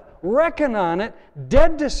yourself, reckon on it,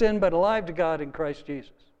 dead to sin but alive to God in Christ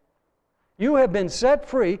Jesus. You have been set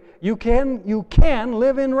free. You can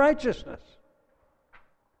live in righteousness.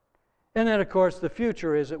 And then, of course, the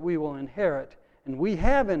future is that we will inherit, and we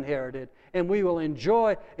have inherited, and we will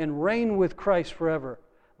enjoy and reign with Christ forever.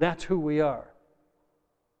 That's who we are.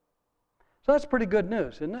 So that's pretty good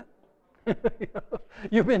news, isn't it?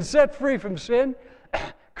 You've been set free from sin.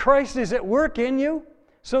 Christ is at work in you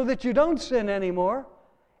so that you don't sin anymore.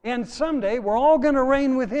 And someday we're all going to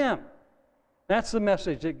reign with Him. That's the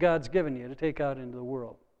message that God's given you to take out into the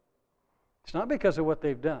world. It's not because of what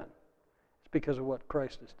they've done. It's because of what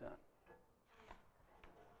Christ has done.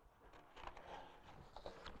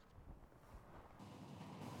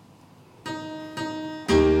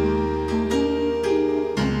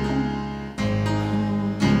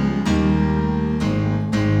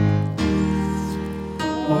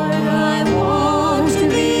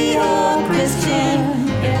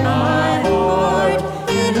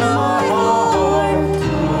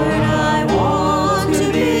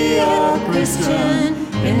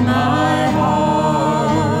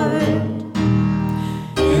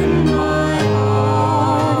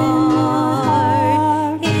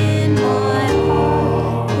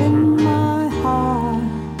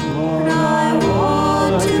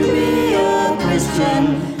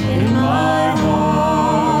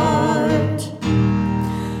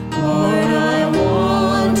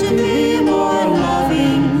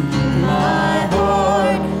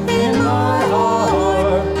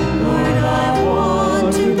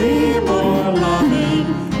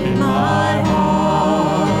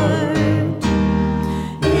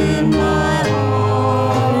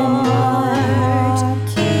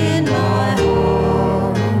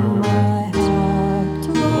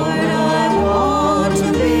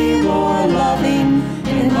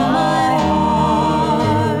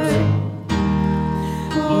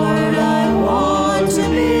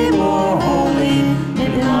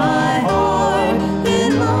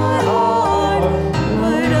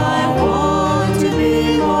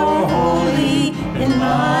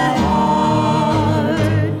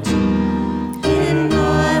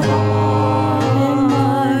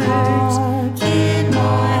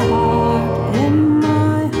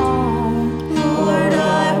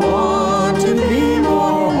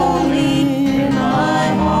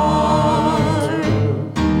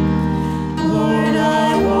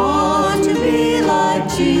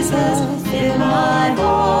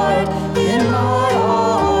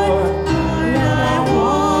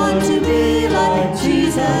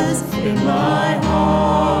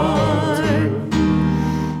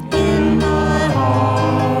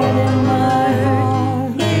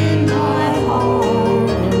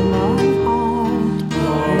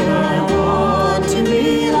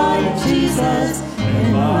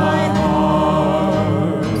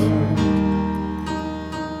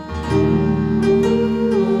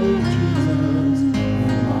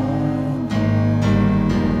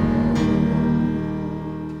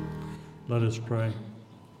 Let us pray.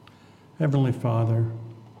 Heavenly Father,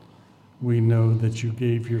 we know that you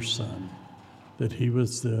gave your Son, that he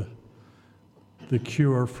was the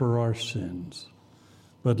cure for our sins.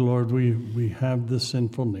 But Lord, we have the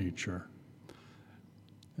sinful nature,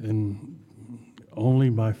 and only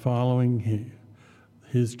by following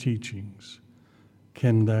his teachings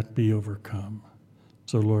can that be overcome.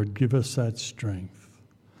 So Lord, give us that strength.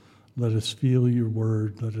 Let us feel your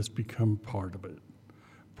word. Let us become part of it,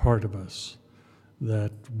 part of us,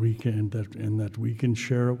 that we can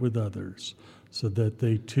share it with others, so that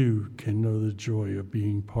they too can know the joy of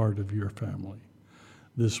being part of your family.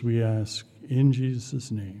 This we ask in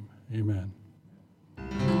Jesus' name. Amen.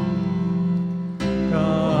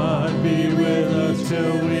 God be with us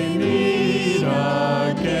till we